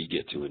that we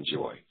get to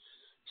enjoy.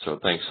 So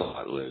thanks a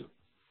lot, Lou.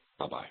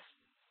 Bye-bye.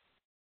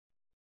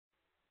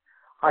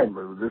 Hi,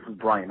 Lou. This is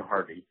Brian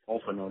Harvey,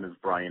 also known as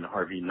Brian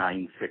Harvey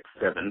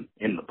 967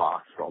 in the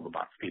box for all the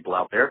box people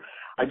out there.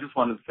 I just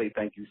wanted to say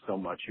thank you so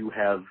much. You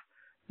have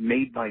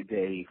made my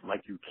day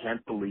like you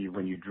can't believe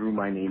when you drew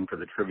my name for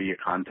the trivia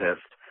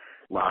contest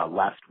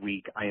last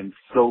week. I am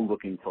so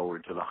looking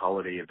forward to the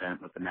holiday event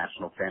with the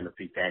National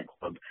Fantasy Fan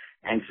Club.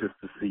 Anxious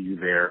to see you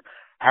there.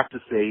 I have to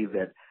say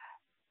that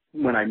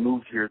when I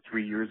moved here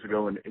 3 years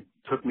ago, and it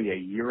took me a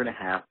year and a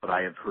half, but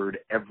I have heard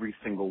every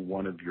single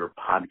one of your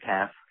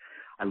podcasts.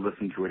 I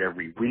listen to it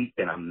every week,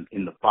 and I'm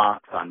in the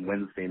box on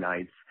Wednesday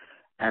nights,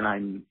 and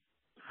I'm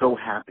so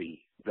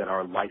happy that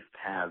our life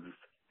paths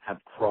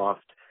have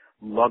crossed.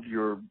 Love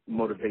your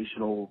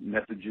motivational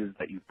messages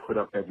that you put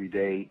up every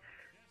day.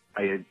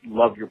 I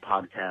love your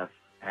podcast,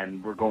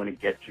 and we're going to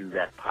get you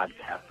that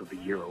Podcast of the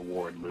Year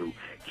award, Lou.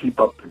 Keep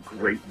up the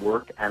great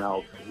work, and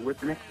I'll see you at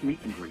the next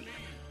meet and greet.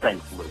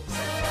 Thanks, Lou.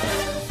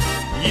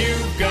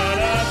 You've got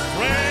a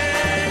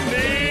friend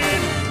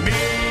in me.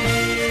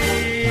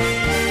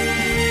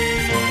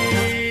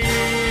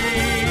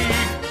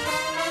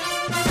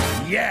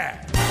 Yeah.